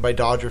surrounded by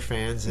Dodger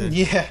fans, and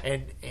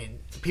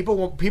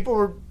people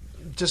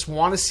just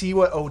want to see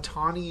what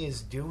Ohtani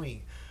is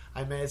doing.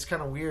 I mean, it's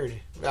kind of weird,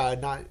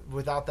 not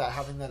without that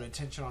having that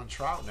attention on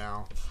Trout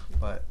now,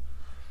 but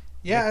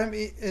I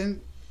mean,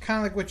 and kind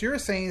of like what you're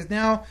saying is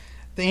now.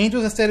 The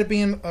Angels, instead of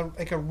being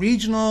a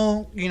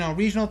regional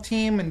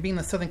team and being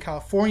a Southern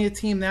California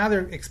team, now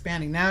they're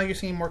expanding. Now you're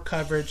seeing more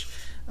coverage.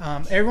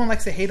 Everyone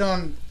likes to hate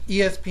on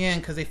ESPN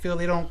because they feel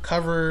they don't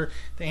cover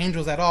the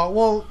Angels at all.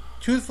 Well,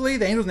 truthfully,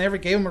 the Angels never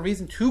gave them a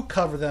reason to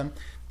cover them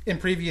in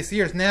previous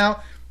years.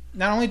 Now,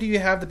 not only do you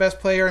have the best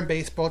player in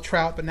baseball,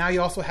 Trout, but now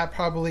you also have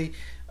probably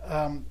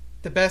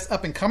the best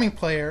up-and-coming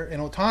player in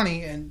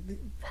Ohtani,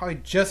 and probably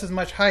just as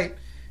much hype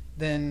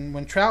than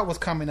when Trout was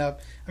coming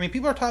up. I mean,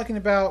 people are talking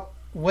about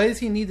what does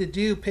he need to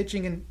do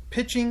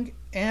pitching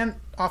and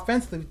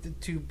offensively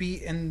to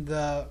be in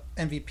the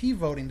MVP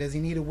voting. Does he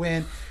need to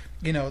win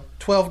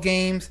 12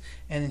 games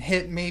and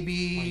hit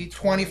maybe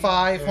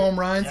 25 home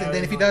runs? And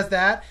then if he does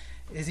that,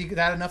 is he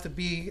that enough to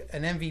be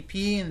an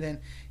MVP? And then,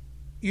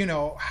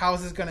 how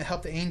is this going to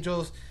help the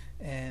Angels?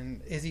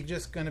 And is he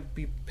just going to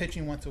be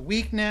pitching once a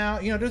week now?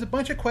 There's a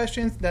bunch of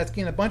questions that's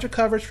getting a bunch of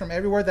coverage from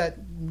everywhere that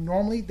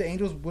normally the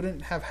Angels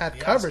wouldn't have had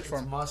coverage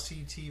from. It's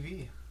must-see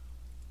TV.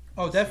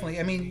 Oh, definitely.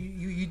 I mean,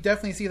 you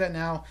definitely see that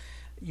now.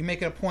 You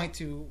make it a point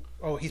to,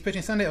 he's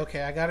pitching Sunday.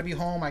 Okay, I got to be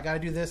home. I got to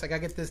do this. I got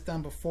to get this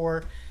done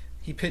before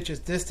he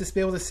pitches this to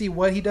be able to see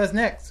what he does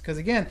next. Because,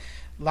 again,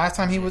 last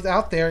time he was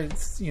out there,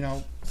 it's,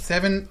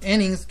 7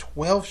 innings,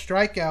 12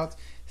 strikeouts,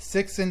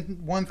 6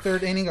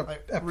 1/3 inning, a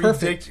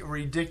perfect.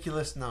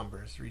 Ridiculous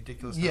numbers.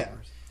 Yeah.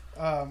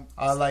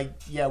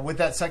 With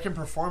that second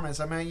performance,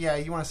 I mean,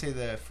 you want to say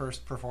the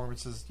first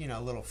performance is, a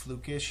little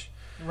flukish.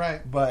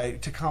 Right.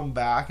 But to come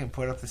back and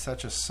put up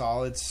such a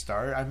solid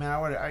start, I mean,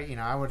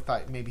 I would have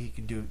thought maybe he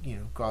could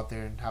go out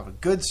there and have a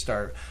good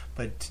start,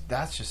 but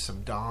that's just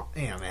some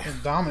man.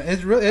 It's dominant.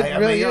 It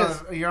really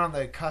is. You're on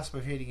the cusp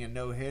of hitting a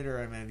no-hitter.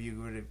 I mean, if you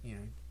would have,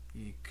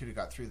 you could have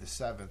got through the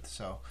 7th.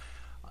 So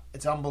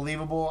it's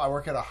unbelievable. I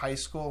work at a high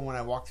school, and when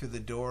I walked through the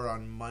door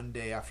on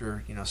Monday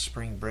after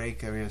spring break,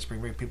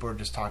 people are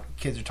just talking.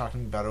 Kids are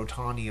talking about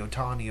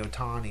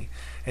Ohtani.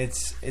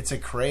 It's a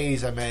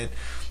craze. I mean,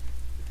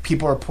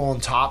 people are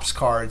pulling Topps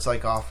cards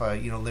off a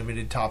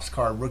limited Topps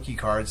card, rookie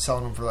cards,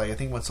 selling them for I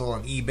think what's sold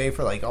on eBay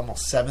for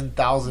almost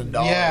 $7,000.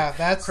 Yeah,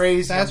 that's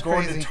crazy. That's I'm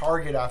going crazy. to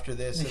Target after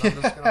this, and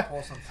I'm just going to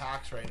pull some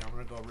packs right now. I'm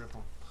going to go rip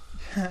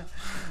them.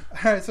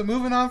 All right, so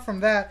moving on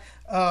from that,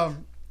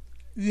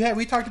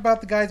 we talked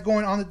about the guys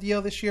going on the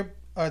DL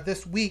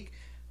this week,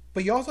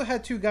 but you also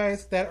had 2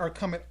 guys that are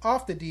coming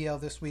off the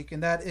DL this week,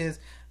 and that is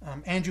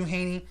Andrew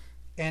Heaney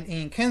and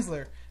Ian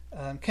Kinsler.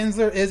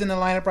 Kinsler is in the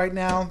lineup right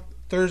now.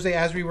 Thursday,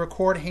 as we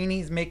record,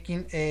 Heaney is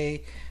making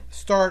a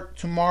start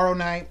tomorrow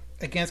night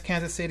against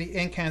Kansas City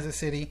in Kansas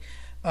City.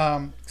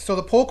 So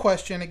the poll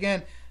question,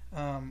 again,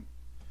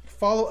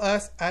 follow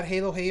us at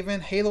Halo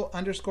Haven,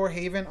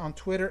 Halo_Haven on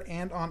Twitter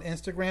and on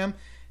Instagram.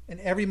 And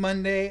every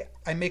Monday,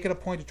 I make it a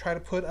point to try to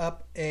put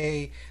up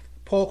a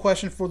poll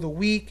question for the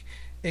week.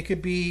 It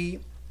could be,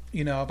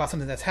 about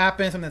something that's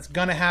happened, something that's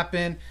going to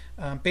happen,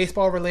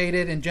 baseball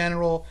related in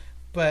general.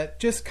 But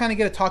just kind of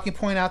get a talking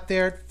point out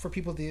there for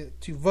people to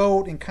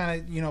vote and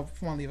kind of, if you want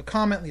to leave a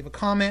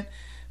comment.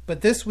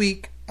 But this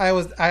week, I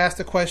asked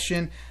a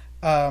question,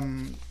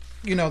 the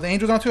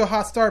Angels are to a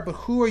hot start, but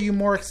who are you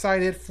more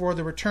excited for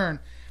the return?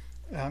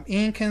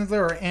 Ian Kinsler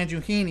or Andrew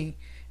Heaney?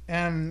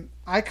 And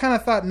I kind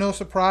of thought no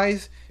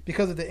surprise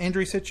because of the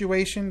injury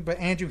situation, but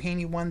Andrew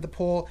Heaney won the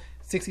poll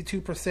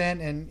 62%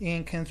 and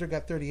Ian Kinsler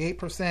got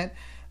 38%.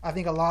 I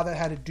think a lot of that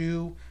had to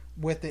do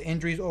with the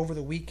injuries over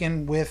the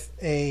weekend with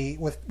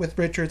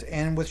Richards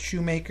and with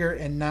Shoemaker,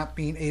 and not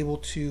being able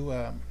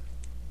to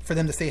for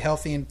them to stay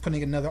healthy and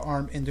putting another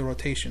arm in the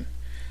rotation.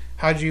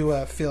 How do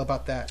you feel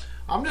about that?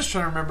 I'm just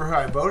trying to remember who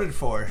I voted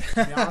for,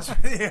 to be honest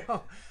with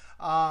you.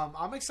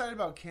 I'm excited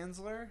about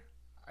Kinsler.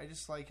 I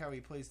just like how he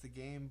plays the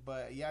game,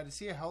 but to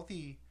see a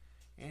healthy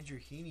Andrew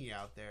Heaney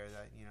out there,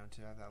 that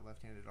to have that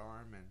left-handed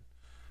arm, and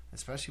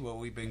especially what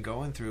we've been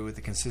going through with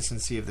the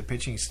consistency of the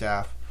pitching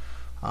staff.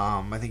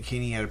 I think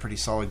Heaney had a pretty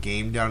solid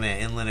game down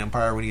at Inland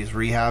Empire when he was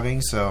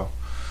rehabbing. So,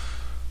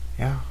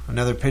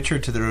 another pitcher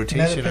to the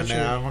rotation. I mean,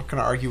 I'm not going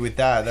to argue with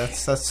that.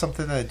 That's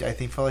something that I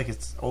feel like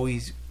it's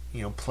always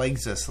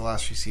plagues us the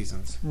last few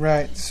seasons.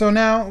 Right. So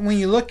now when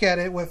you look at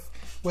it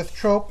with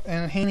Trope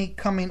and Heaney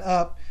coming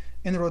up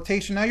in the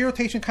rotation, now your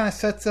rotation kind of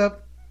sets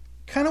up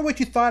kind of what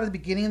you thought at the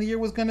beginning of the year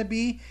was going to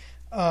be.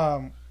 You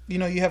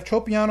have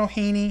Tropiano,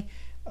 Heaney,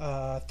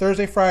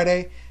 Thursday,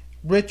 Friday,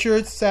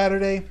 Richards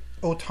Saturday,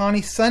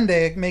 Ohtani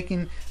Sunday, I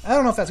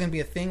don't know if that's going to be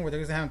a thing where they're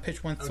going to have him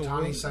pitch once a week.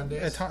 Ohtani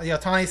Sundays?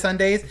 Ohtani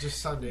Sundays.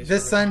 Just Sundays.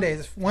 This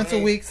Sundays. Once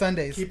a week,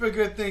 Sundays. Keep a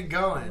good thing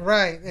going.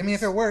 Right. I mean,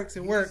 if it works,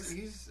 it works.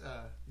 He's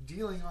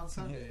dealing on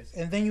Sundays.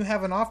 And then you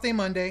have an off day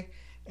Monday,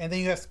 and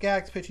then you have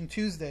Skaggs pitching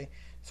Tuesday.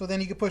 So then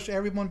you can push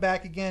everyone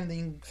back again. Then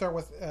you can start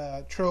with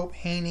Trope,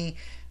 Heaney,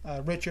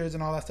 Richards,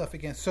 and all that stuff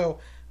again. So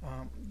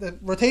the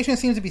rotation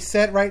seems to be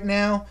set right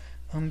now.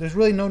 There's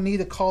really no need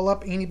to call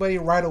up anybody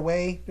right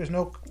away. There's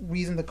no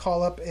reason to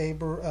call up a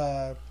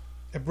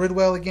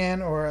Bridwell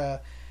again or a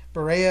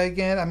Berea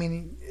again. I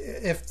mean,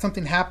 if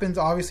something happens,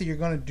 obviously you're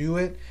going to do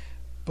it.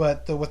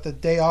 But with the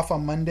day off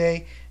on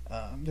Monday,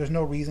 there's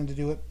no reason to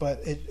do it.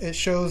 But it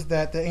shows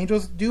that the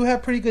Angels do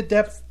have pretty good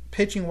depth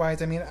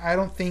pitching-wise. I mean, I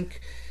don't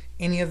think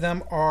any of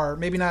them are,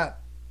 maybe not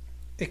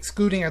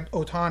excluding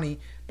Ohtani,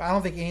 but I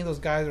don't think any of those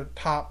guys are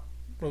top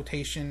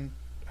rotation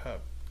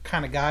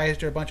kind of guys.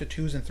 They're a bunch of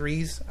 2s and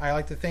 3s, I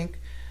like to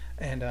think.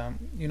 And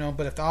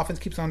but if the offense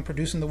keeps on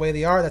producing the way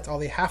they are, that's all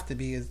they have to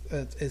be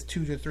is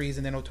 2 to 3s,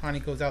 and then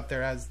Ohtani goes out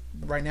there as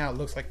right now it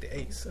looks like the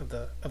ace of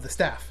the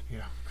staff.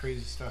 Yeah,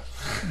 crazy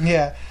stuff.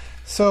 Yeah,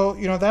 so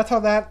that's how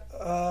that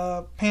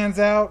pans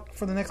out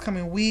for the next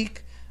coming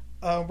week.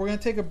 We're going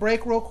to take a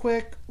break real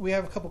quick. We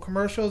have a couple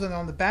commercials, and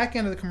on the back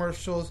end of the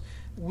commercials,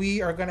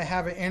 we are going to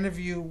have an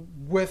interview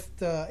with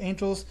the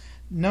Angels'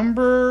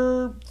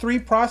 number 3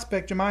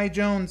 prospect, Jahmai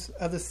Jones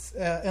of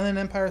the Inland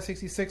Empire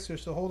 66ers.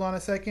 So hold on a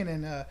second,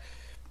 and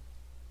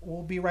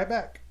we'll be right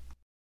back.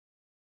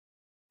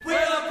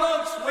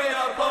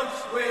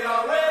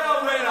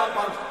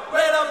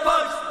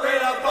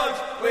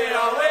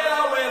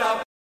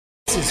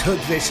 This is Hood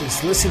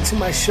Vicious. Listen to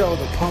my show,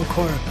 The Punk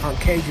Corner, on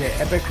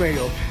KJ Epic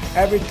Radio,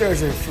 every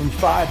Thursday from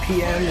 5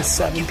 p.m. to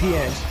 7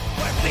 p.m.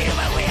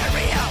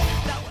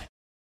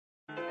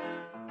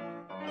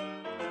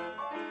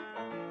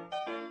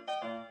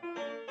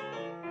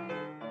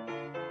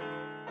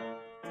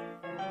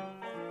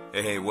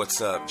 Hey, what's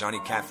up? Johnny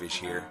Catfish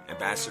here,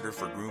 ambassador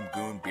for Groom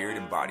Goon Beard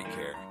and Body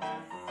Care.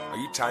 Are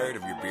you tired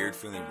of your beard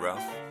feeling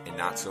rough and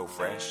not so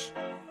fresh?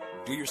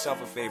 Do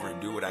yourself a favor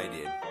and do what I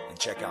did and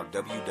check out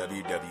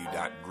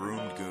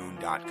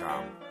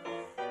www.groomedgoon.com.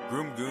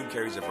 Groom Goon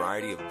carries a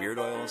variety of beard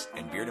oils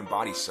and beard and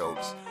body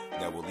soaps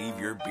that will leave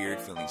your beard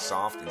feeling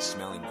soft and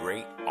smelling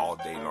great all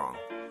day long.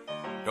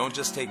 Don't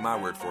just take my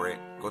word for it.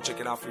 Go check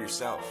it out for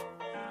yourself.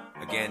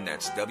 Again,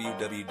 that's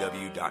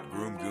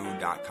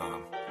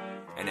www.groomgoon.com.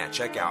 And at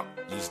checkout,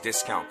 use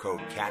discount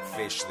code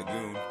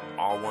CATFISHTHEGOON,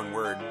 all one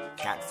word,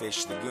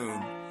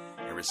 CATFISHTHEGOON,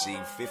 and receive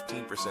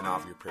 15%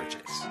 off your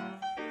purchase.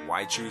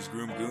 Why choose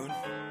Groom Goon?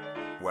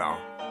 Well,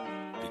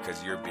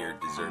 because your beard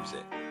deserves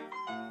it.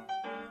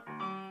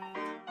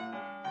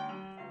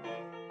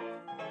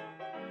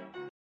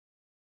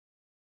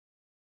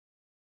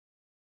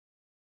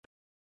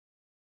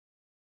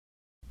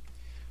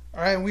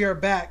 All right, we are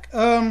back.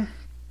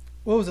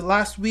 What was it,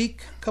 last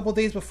week, a couple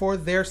days before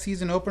their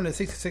season opened, the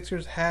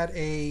 66ers had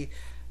a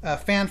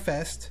fan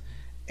fest,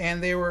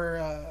 and they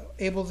were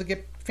able to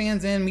get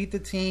fans in, meet the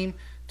team,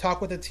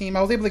 talk with the team.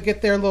 I was able to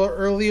get there a little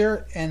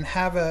earlier and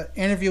have an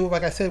interview,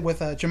 like I said, with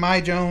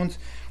Jahmai Jones.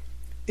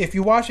 If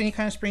you watch any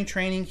kind of spring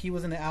training, he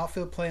was in the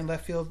outfield playing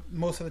left field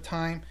most of the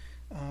time.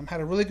 Had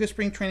a really good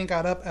spring training,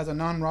 got up as a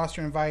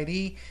non-roster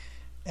invitee,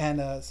 and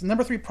it's the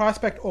number 3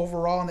 prospect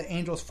overall in the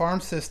Angels farm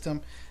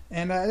system.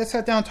 And I just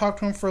sat down and talked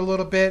to him for a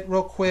little bit,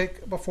 real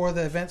quick, before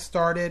the event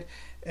started.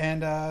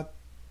 And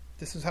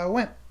this is how it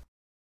went.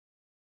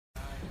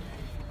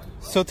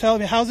 So tell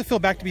me, how does it feel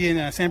back to be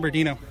in San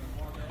Bernardino?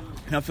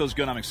 It feels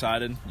good. I'm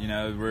excited. We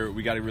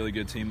got a really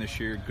good team this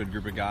year, good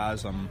group of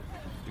guys. I'm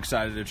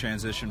excited to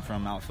transition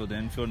from outfield to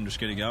infield and just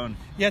get it going.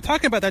 Yeah,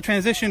 talking about that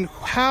transition,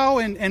 how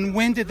and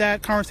when did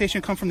that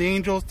conversation come from the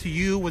Angels to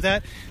you? Was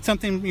that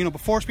something,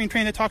 before spring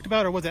training they talked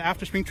about, or was it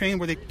after spring training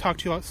where they talked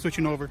to you about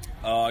switching over?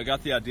 I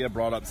got the idea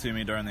brought up to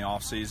me during the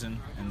off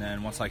season, and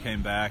then once I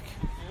came back,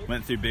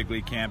 went through big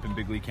league camp, and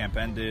big league camp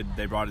ended.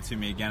 They brought it to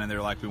me again, and they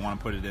were like, we want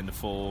to put it into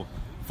full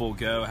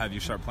go, have you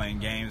start playing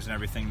games and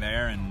everything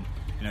there, and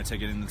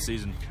take it into the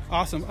season.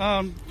 Awesome.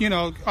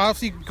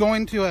 Obviously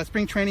going to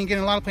spring training,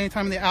 getting a lot of playing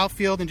time in the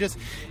outfield and just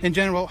in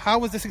general, how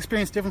was this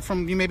experience different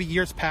from maybe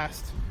years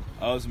past?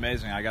 Oh, it was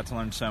amazing. I got to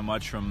learn so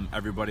much from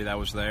everybody that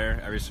was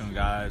there. Every single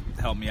guy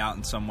helped me out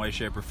in some way,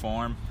 shape, or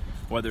form,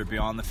 whether it be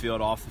on the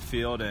field, off the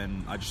field,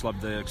 and I just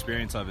loved the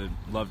experience of it.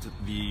 Loved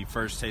the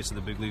first taste of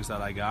the big leagues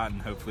that I got,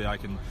 and hopefully I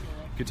can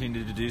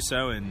continue to do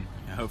so and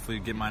hopefully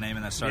get my name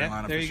in that starting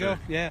lineup. There you go.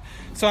 Yeah.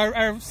 So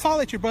I saw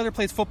that your brother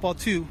plays football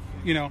too.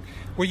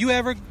 Were you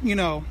ever,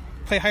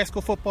 play high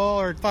school football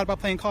or thought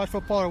about playing college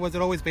football, or was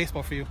it always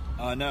baseball for you?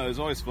 No, it was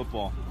always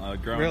football.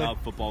 Growing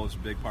up, football was a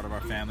big part of our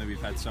family. We've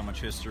had so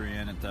much history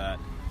in it that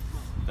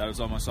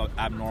was almost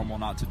abnormal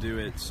not to do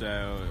it.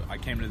 So I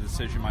came to the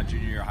decision my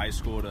junior year of high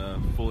school to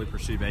fully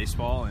pursue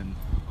baseball, and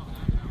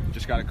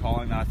just got a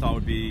calling that I thought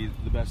would be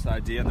the best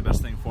idea and the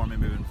best thing for me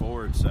moving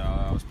forward. So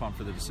I was pumped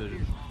for the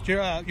decision.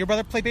 Did your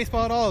brother play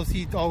baseball at all, or was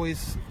he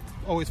always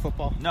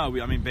football? No,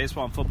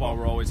 baseball and football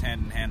were always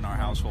hand in hand in our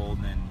household,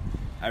 and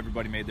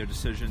everybody made their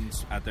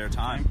decisions at their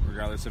time,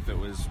 regardless if it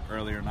was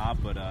early or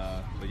not. But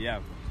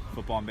yeah,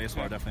 football and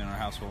baseball are definitely in our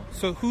household.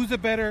 So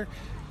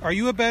are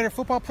you a better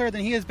football player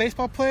than he is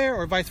baseball player,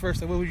 or vice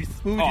versa? What would you say?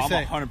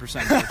 I'm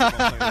 100% a better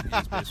football player than he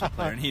is baseball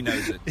player, and he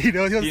knows it. He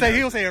knows.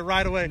 He'll say it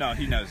right away. No,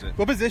 he knows it.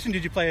 What position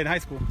did you play in high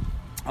school?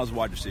 I was a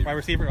wide receiver. Wide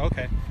receiver?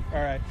 Okay. All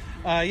right.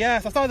 So I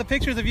saw the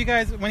pictures of you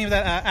guys when you were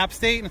at App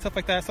State and stuff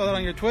like that. I saw that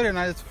on your Twitter, and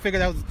I just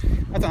figured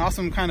that's an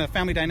awesome kind of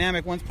family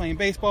dynamic. One's playing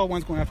baseball,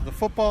 one's going after the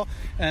football.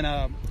 And,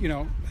 do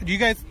you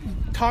guys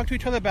talk to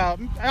each other about,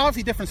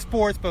 obviously different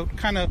sports, but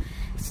kind of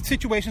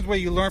situations where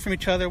you learn from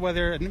each other,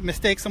 whether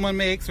mistakes someone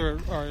makes or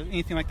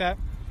anything like that?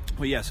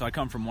 Well, yeah, so I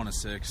come from one of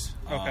 6.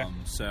 Okay.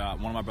 So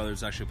one of my brothers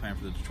is actually playing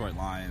for the Detroit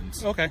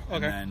Lions. Okay.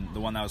 And then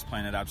the one that was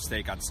playing at App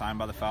State got signed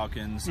by the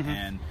Falcons,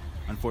 and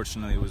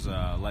unfortunately was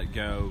let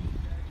go,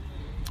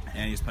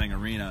 and he's playing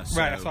arena.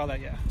 So, right, I saw that,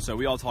 yeah. So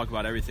we all talk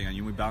about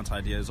everything. We bounce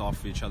ideas off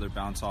of each other,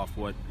 bounce off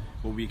what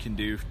what we can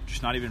do,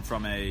 just not even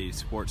from a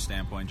sports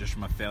standpoint, just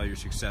from a failure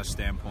success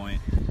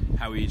standpoint,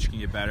 how we each can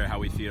get better, how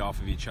we feed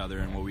off of each other,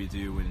 and what we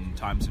do in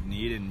times of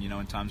need. And,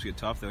 when times get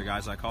tough, they're the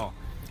guys I call.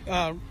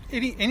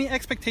 Any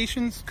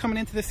expectations coming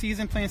into the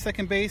season playing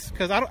second base?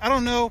 Because I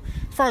don't know.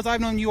 As far as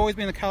I've known, you always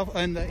been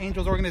in the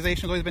Angels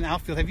organization, always been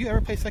outfield. Have you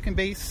ever played second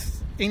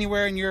base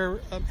anywhere in your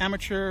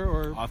amateur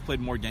or? I've played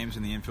more games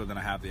in the infield than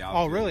I have the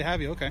outfield. Oh, really?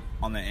 Have you? Okay.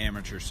 On the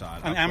amateur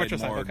side. On the amateur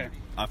side, okay.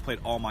 I've played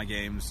all my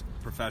games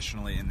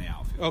professionally in the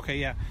outfield. Okay,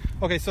 yeah.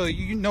 Okay, so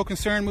no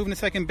concern moving to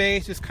second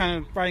base, just kind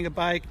of riding a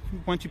bike.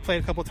 Once you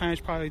played a couple of times,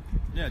 probably.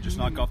 Yeah, just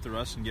knock off the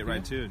rust and get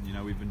right to it.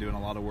 We've been doing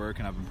a lot of work,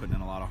 and I've been putting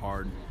in a lot of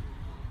hard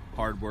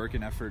work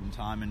and effort and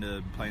time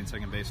into playing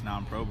second base now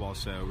in pro ball,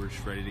 so we're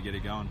just ready to get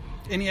it going.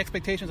 Any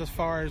expectations as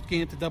far as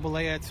getting up to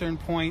Double-A at a certain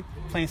point,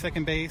 playing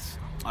second base?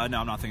 No, I'm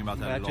not thinking about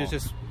that at all.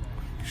 Just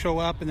show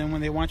up, and then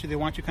when they want you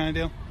kind of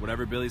deal?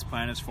 Whatever Billy's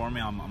plan is for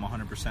me, I'm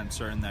 100%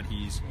 certain that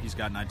he's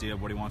got an idea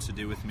of what he wants to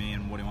do with me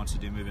and what he wants to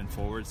do moving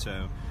forward,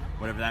 so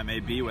whatever that may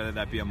be, whether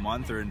that be a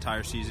month or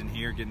entire season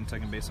here, getting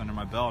second base under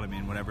my belt,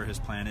 whatever his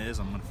plan is,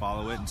 I'm going to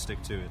follow it and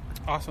stick to it.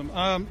 Awesome.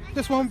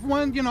 Just one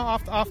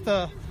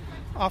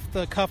off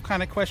the cuff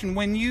kind of question.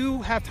 When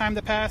you have time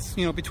to pass,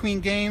 between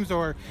games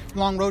or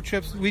long road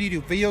trips, what do you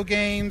do? Video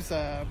games,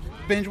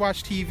 binge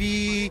watch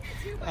TV,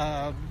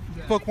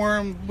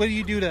 bookworm? What do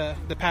you do to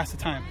pass the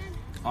time?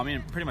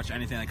 Pretty much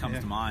anything that comes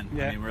to mind.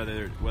 Yeah.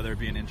 Whether it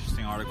be an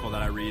interesting article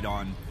that I read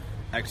on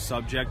X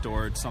subject,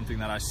 or it's something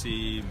that I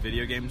see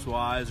video games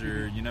wise,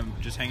 or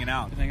just hanging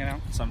out.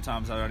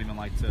 Sometimes I don't even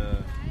like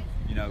to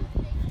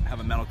have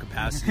a mental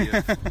capacity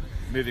of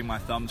moving my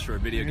thumbs for a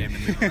video game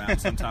and move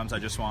around. Sometimes I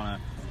just want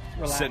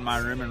to sit in my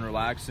room and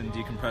relax and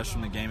decompress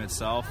from the game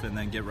itself, and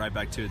then get right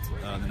back to it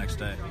the next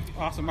day.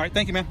 Awesome. All right,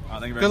 thank you, man.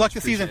 Thank you very Good luck much.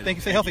 this season. Thank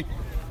you. Stay healthy.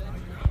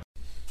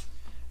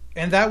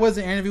 And that was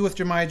an interview with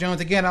Jahmai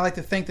Jones. Again, I'd like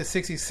to thank the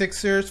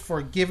 66ers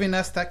for giving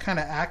us that kind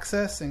of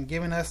access and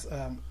giving us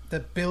the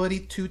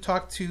ability to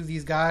talk to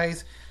these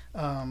guys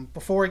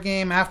before a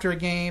game, after a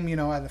game,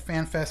 at a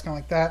fan fest, kind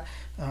of like that.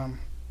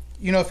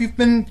 If you've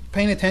been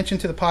paying attention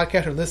to the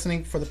podcast or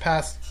listening for the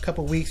past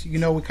couple of weeks, we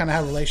kind of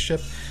have a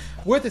relationship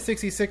with the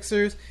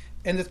 66ers.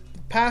 And this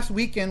past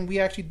weekend, we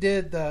actually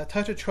did the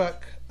Touch a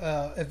Truck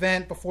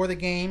event before the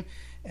game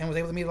and was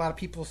able to meet a lot of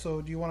people.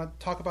 So do you want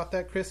to talk about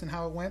that, Chris, and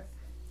how it went?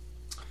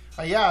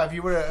 Yeah,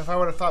 if I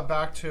would have thought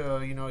back to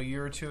a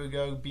year or two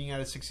ago, being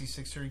at a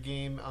 66er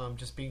game,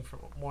 just being from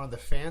more on the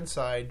fan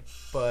side,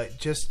 but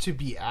just to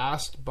be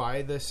asked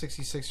by the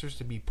 66ers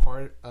to be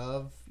part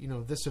of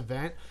this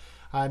event,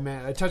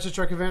 a Touch a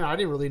Truck event. I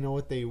didn't really know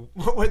what they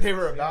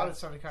were about. It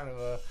sounded kind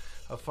of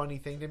a funny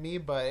thing to me,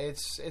 but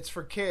it's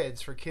for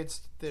kids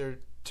there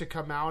to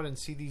come out and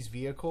see these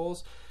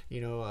vehicles.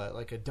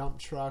 Like a dump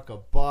truck, a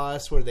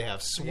bus, where they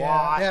have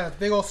SWAT. Yeah,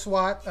 big old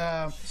SWAT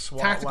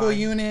tactical line.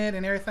 Unit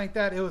and everything like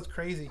that. It was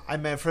crazy.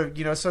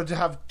 So to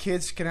have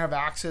kids can have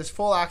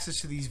full access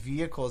to these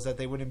vehicles that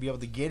they wouldn't be able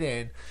to get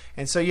in.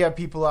 And so you have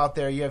people out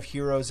there, you have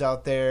heroes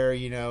out there,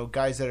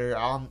 guys that are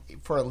on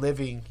for a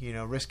living,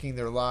 risking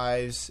their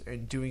lives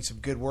and doing some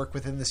good work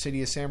within the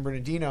city of San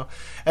Bernardino.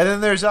 And then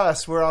there's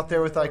us. We're out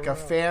there with like a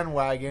fan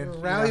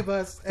wagon. Rally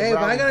bus. Hey,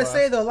 but I got to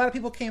say, though, a lot of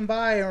people came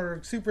by and were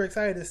super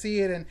excited to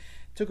see it and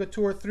took a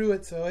tour through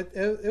it, so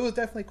it was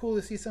definitely cool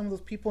to see some of those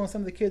people and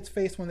some of the kids'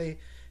 face when they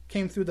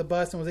came through the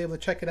bus and was able to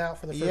check it out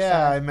for the first time.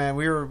 Yeah, man,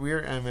 we were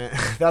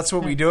that's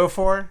what we do it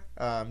for,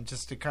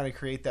 just to kind of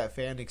create that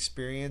fan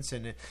experience,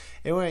 and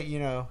it went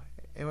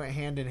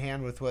hand in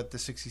hand with what the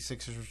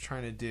 66ers were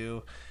trying to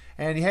do.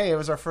 And hey, it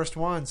was our first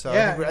one, so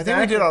yeah, I think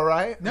we did all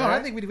right. No, right?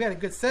 I think we had a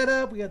good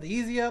setup. We had the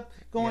Easy Up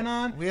going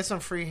on. We had some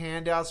free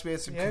handouts. We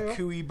had some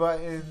Kukui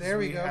buttons. There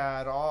we go. We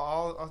had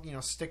all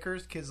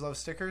stickers. Kids love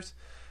stickers.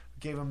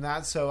 Gave them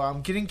that. So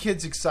I'm getting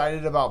kids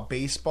excited about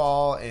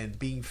baseball and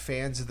being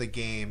fans of the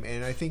game,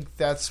 and I think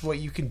that's what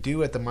you can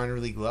do at the minor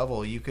league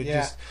level. You could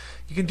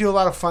you can do a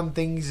lot of fun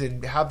things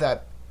and have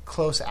that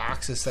close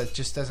access that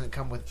just doesn't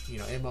come with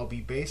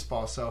MLB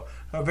baseball. So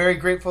I'm very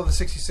grateful to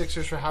the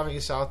 66ers for having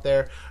us out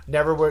there.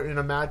 Never would in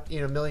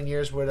a million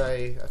years would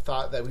I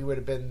thought that we would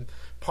have been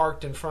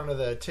parked in front of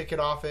the ticket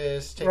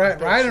office,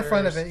 right in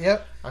front of it.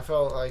 Yep. I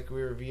felt like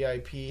we were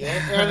VIP,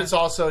 and it's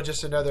also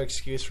just another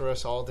excuse for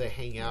us all to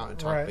hang out and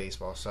talk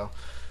baseball. So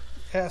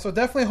yeah, so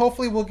definitely,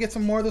 hopefully, we'll get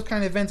some more of those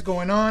kind of events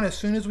going on as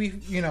soon as we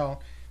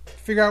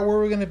figure out where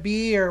we're going to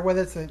be, or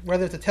whether it's a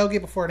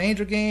tailgate before an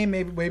Angel game,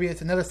 maybe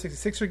it's another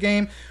 66er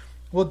game.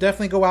 We'll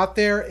definitely go out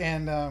there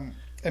and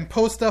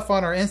post stuff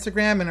on our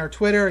Instagram and our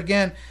Twitter.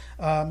 Again,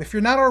 if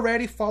you're not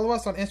already, follow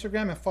us on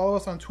Instagram and follow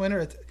us on Twitter.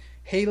 It's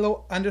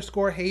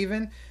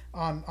Halo_Haven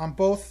on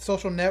both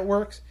social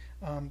networks.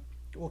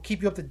 We'll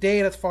keep you up to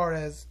date as far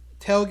as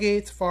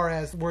tailgates, as far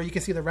as where you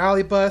can see the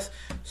rally bus.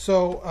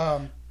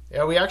 So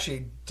yeah, we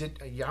actually did.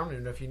 I don't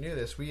even know if you knew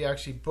this. We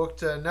actually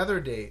booked another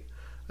date.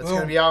 It's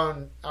going to be out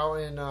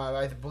in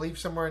I believe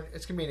somewhere.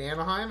 It's going to be in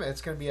Anaheim.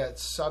 It's going to be at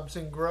Subs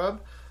and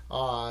Grub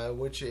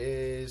which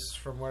is,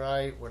 from what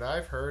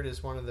I've heard,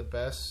 is one of the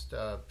best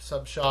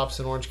sub shops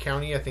in Orange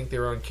County. I think they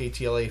were on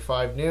KTLA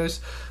 5 News,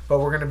 but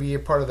we're going to be a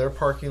part of their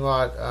parking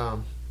lot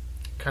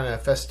kind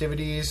of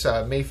festivities,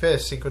 May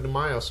 5th, Cinco de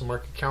Mayo. So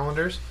mark your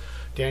calendars.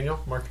 Daniel,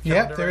 mark your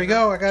calendar. Yep, there you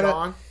go. I got it.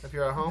 John, if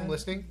you're at home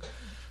listening,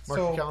 mark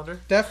your calendar.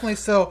 Definitely.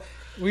 So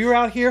we were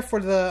out here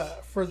for the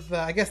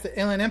I guess the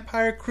Inland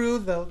Empire crew.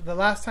 The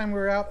last time we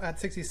were out at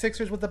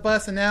 66ers with the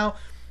bus, and now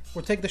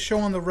we'll take the show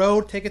on the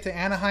road, take it to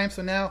Anaheim.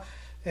 So now,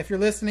 if you're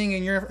listening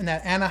and you're in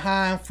that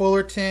Anaheim,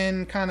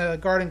 Fullerton, kind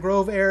of Garden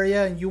Grove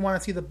area, and you want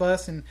to see the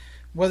bus and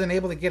wasn't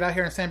able to get out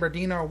here in San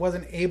Bernardino or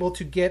wasn't able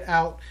to get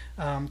out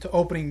to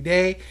opening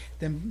day,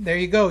 then there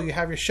you go. You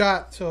have your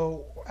shot.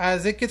 So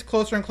as it gets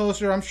closer and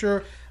closer, I'm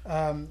sure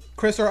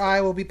Chris or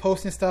I will be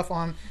posting stuff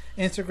on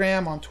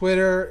Instagram, on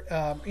Twitter.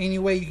 Any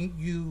way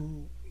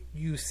you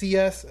see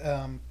us.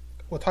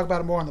 We'll talk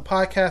about it more on the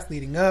podcast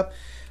leading up.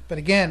 But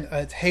again,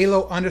 it's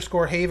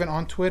Halo_Haven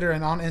on Twitter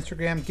and on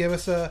Instagram. Give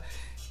us a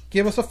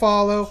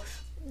follow.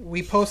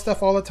 We post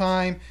stuff all the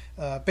time.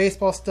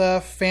 Baseball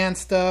stuff, fan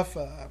stuff,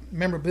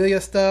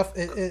 memorabilia stuff.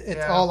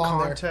 It's all on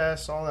there.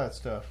 Contests, all that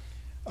stuff.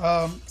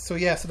 So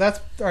that's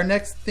our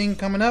next thing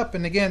coming up.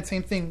 And again,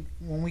 same thing.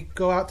 When we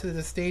go out to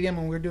the stadium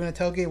and we're doing a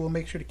tailgate, we'll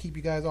make sure to keep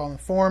you guys all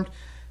informed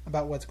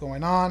about what's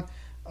going on.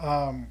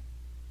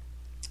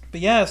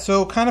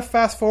 So kind of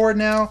fast forward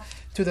now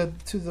to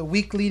the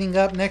week leading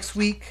up next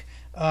week.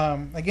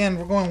 Again,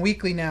 we're going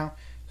weekly now.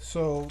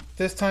 So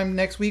this time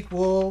next week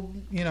we'll,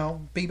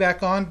 be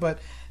back on. But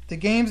the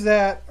games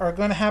that are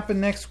going to happen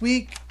next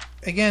week,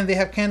 again, they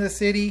have Kansas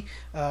City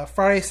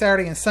Friday,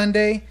 Saturday, and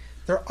Sunday.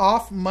 They're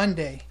off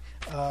Monday.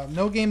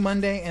 No game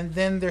Monday. And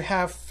then they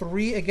have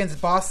 3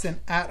 against Boston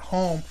at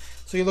home.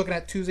 So you're looking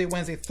at Tuesday,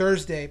 Wednesday,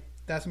 Thursday.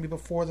 That's going to be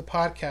before the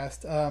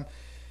podcast.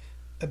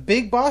 A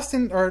big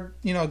Boston, or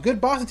a good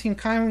Boston team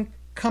coming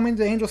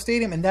to Angel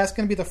Stadium, and that's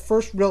going to be the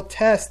first real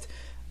test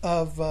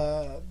of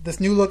this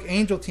new look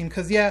Angel team.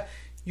 Because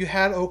you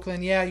had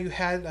Oakland, you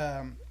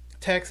had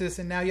Texas,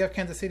 and now you have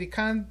Kansas City,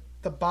 kind of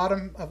the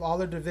bottom of all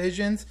their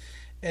divisions,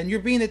 and you're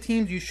beating the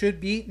teams you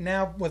should beat.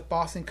 Now with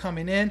Boston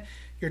coming in,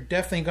 you're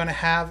definitely going to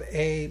have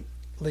a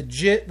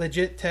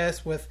legit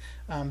test with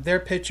their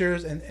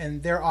pitchers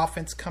and their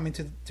offense coming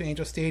to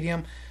Angel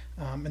Stadium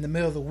in the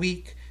middle of the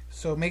week.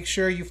 So make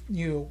sure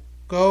you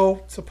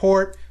go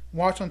support,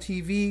 watch on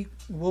TV.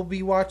 We'll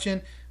be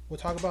watching. We'll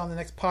talk about it on the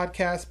next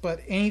podcast.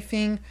 But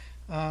anything,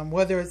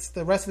 whether it's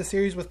the rest of the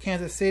series with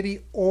Kansas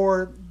City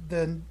or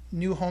the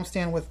new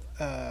homestand with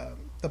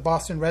the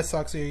Boston Red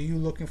Sox, are you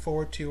looking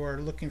forward to or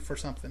looking for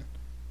something?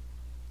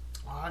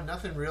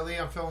 Nothing really.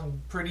 I'm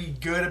feeling pretty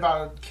good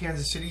about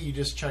Kansas City. You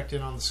just checked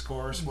in on the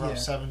scores. We're up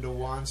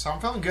 7-1. So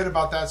I'm feeling good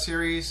about that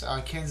series.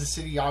 Kansas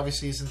City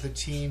obviously isn't the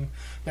team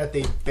that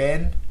they've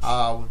been.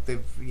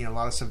 They've a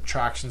lot of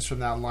subtractions from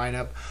that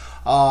lineup.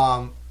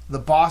 The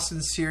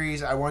Boston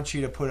series, I want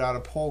you to put out a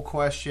poll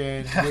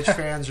question. Which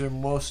fans are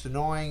most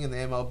annoying in the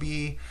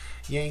MLB?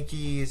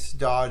 Yankees,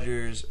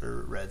 Dodgers,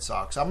 or Red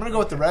Sox? I'm going to go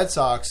with the Red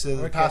Sox.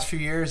 The past few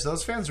years,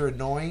 those fans are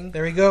annoying.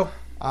 There we go.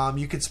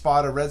 You could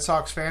spot a Red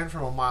Sox fan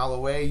from a mile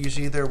away.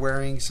 Usually they're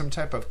wearing some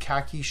type of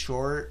khaki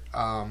short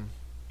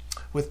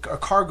with a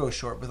cargo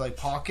short with like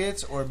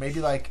pockets, or maybe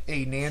like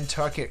a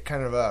Nantucket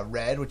kind of a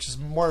red, which is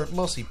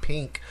mostly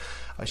pink.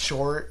 A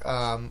short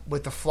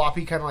with the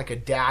floppy, kind of like a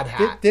dad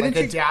hat, like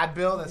a dad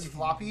bill that's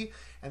floppy,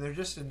 and they're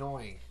just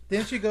annoying.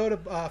 Didn't you go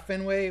to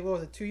Fenway, what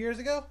was it, 2 years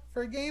ago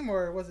for a game,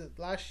 or was it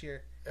last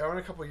year? I went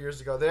a couple of years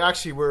ago. They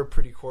actually were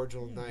pretty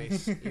cordial and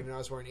nice, even though I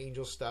was wearing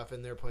Angel stuff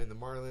and they're playing the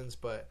Marlins,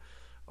 but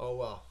oh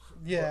well.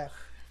 Yeah.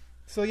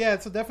 So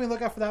definitely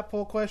look out for that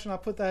poll question. I'll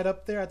put that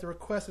up there at the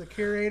request of the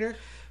curator.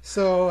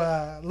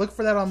 So look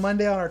for that on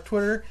Monday on our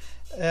Twitter.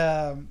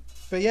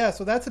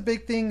 So that's a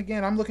big thing.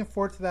 Again, I'm looking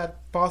forward to that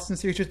Boston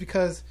series just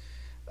because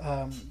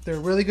they're a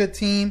really good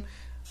team.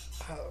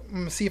 I'm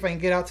going to see if I can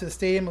get out to the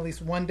stadium at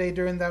least one day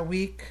during that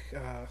week,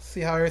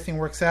 see how everything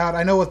works out.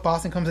 I know with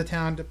Boston comes to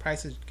town, the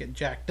prices get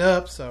jacked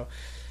up, so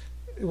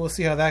we'll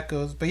see how that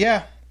goes. But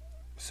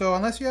so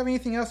unless you have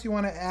anything else you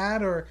want to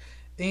add or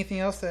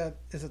anything else that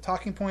is a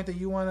talking point that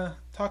you want to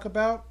talk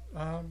about,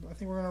 I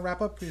think we're going to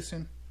wrap up pretty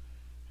soon.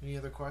 Any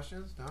other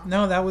questions?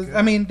 No, that was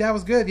good. That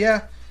was good,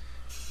 yeah.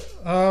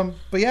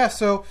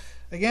 So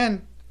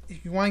again,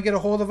 if you want to get a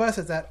hold of us,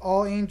 it's at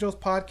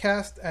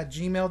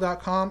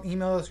allangelspodcast@gmail.com.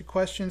 Email us your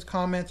questions,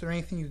 comments, or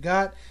anything you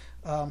got.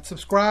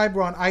 Subscribe.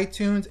 We're on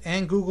iTunes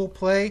and Google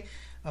Play.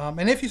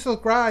 And if you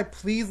subscribe,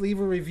 please leave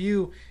a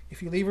review.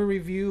 If you leave a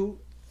review,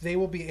 they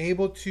will be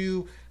able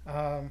to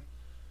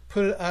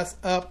put us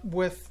up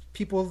with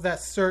people that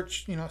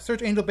search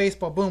Angel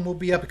Baseball. Boom, we'll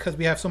be up because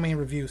we have so many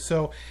reviews.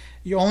 So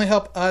you only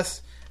help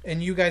us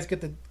and you guys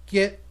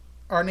get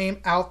our name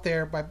out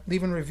there by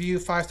leaving a review,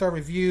 5-star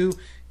review.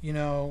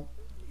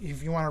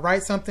 If you want to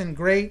write something,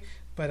 great.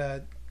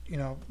 But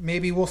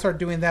maybe we'll start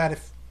doing that.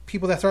 If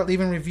people that start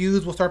leaving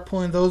reviews, we'll start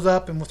pulling those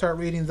up and we'll start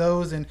reading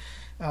those. And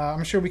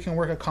I'm sure we can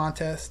work a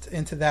contest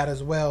into that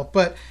as well.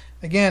 But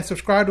again,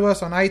 subscribe to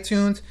us on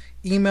iTunes.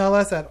 Email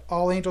us at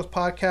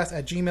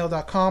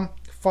allangelspodcast@gmail.com.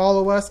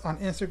 follow us on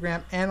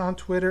Instagram and on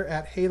Twitter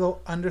at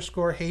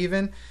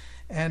Halo_Haven.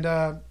 And,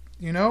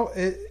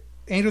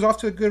 Angels off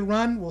to a good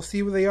run. We'll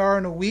see where they are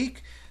in a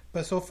week.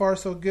 But so far,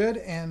 so good.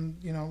 And,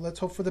 let's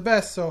hope for the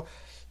best. So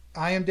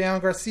I am Dan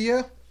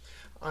Garcia.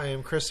 I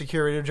am Chris the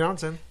Curator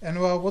Johnson. And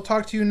we'll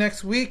talk to you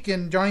next week.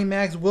 And Johnny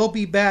Mags will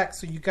be back,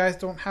 so you guys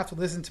don't have to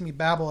listen to me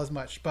babble as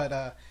much.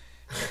 But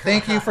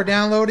thank you for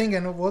downloading,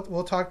 and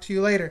we'll talk to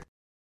you later.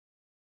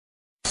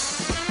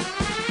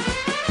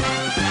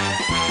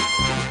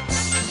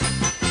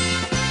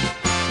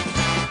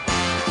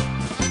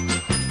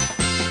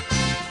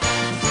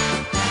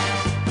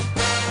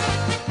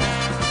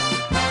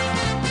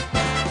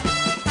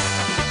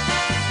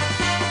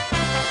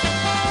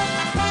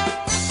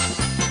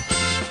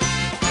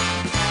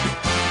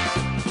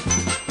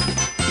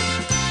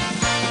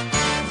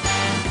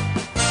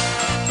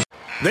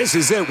 This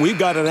is it. We've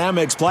got an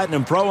Amex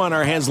Platinum Pro on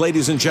our hands,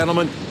 ladies and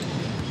gentlemen.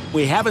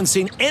 We haven't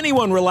seen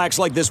anyone relax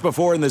like this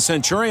before in the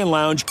Centurion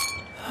Lounge.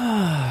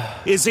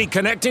 Is he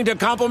connecting to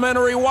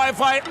complimentary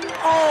Wi-Fi?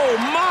 Oh,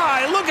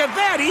 my! Look at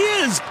that! He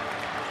is!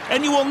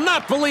 And you will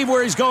not believe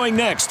where he's going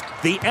next.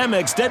 The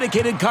Amex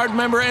dedicated card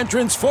member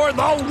entrance for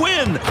the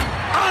win!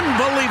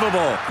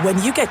 Unbelievable!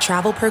 When you get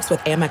travel perks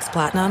with Amex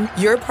Platinum,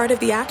 you're part of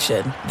the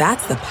action.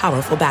 That's the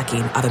powerful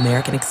backing of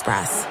American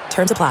Express.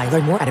 Terms apply.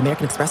 Learn more at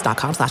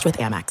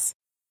americanexpress.com/withAmex.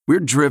 We're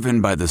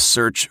driven by the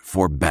search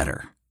for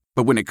better.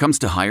 But when it comes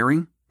to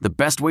hiring, the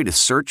best way to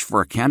search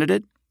for a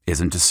candidate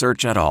isn't to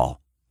search at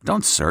all.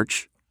 Don't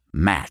search.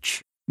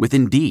 Match. With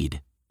Indeed.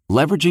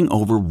 Leveraging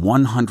over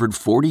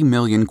 140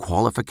 million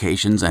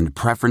qualifications and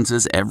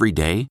preferences every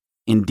day,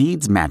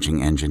 Indeed's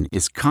matching engine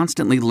is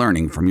constantly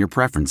learning from your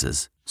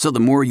preferences. So the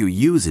more you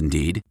use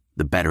Indeed,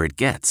 the better it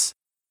gets.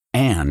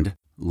 And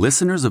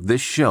listeners of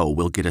this show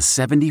will get a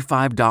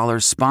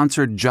 $75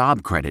 sponsored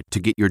job credit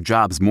to get your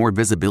jobs more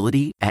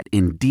visibility at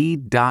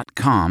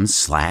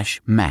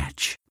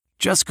Indeed.com/match.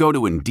 Just go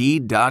to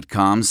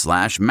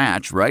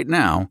Indeed.com/match right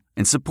now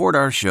and support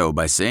our show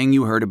by saying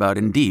you heard about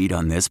Indeed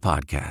on this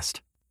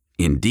podcast.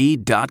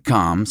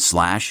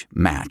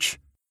 Indeed.com/match.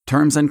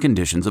 Terms and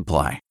conditions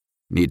apply.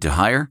 Need to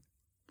hire?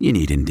 You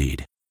need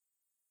Indeed.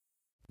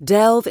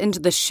 Delve into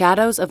the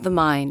shadows of the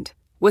mind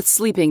with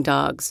Sleeping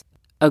Dogs,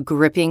 a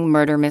gripping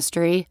murder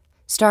mystery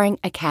starring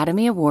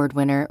Academy Award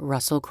winner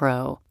Russell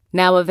Crowe.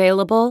 Now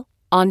available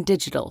on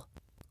digital.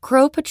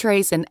 Crowe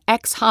portrays an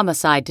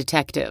ex-homicide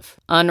detective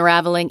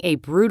unraveling a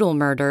brutal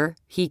murder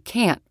he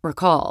can't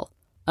recall.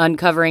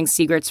 Uncovering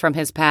secrets from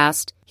his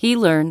past, he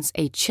learns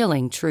a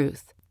chilling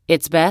truth.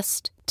 It's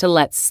best to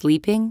let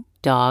sleeping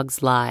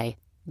dogs lie.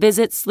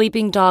 Visit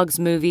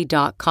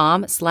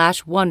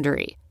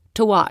sleepingdogsmovie.com/Wondery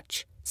to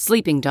watch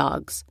Sleeping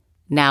Dogs,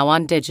 now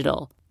on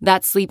digital.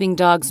 That's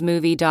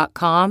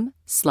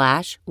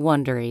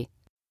sleepingdogsmovie.com/Wondery.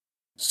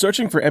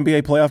 Searching for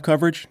NBA playoff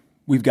coverage?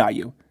 We've got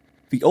you.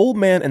 The Old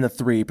Man and the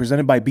Three,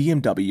 presented by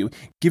BMW,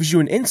 gives you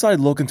an inside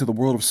look into the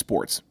world of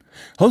sports.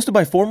 Hosted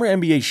by former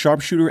NBA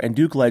sharpshooter and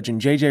Duke legend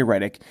J.J.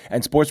 Redick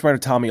and sports writer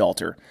Tommy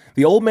Alter,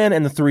 The Old Man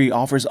and the Three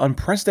offers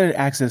unprecedented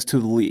access to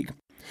the league.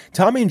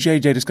 Tommy and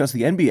JJ discuss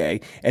the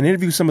NBA and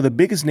interview some of the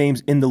biggest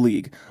names in the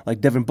league, like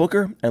Devin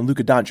Booker and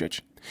Luka Doncic.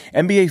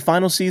 NBA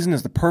final season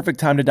is the perfect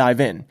time to dive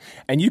in,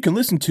 and you can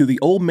listen to The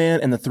Old Man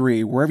and the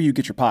Three wherever you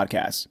get your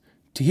podcasts.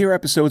 To hear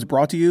episodes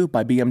brought to you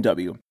by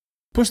BMW.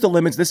 Push the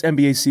limits this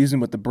NBA season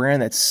with the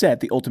brand that set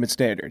the ultimate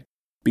standard.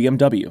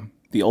 BMW,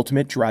 the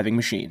ultimate driving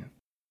machine.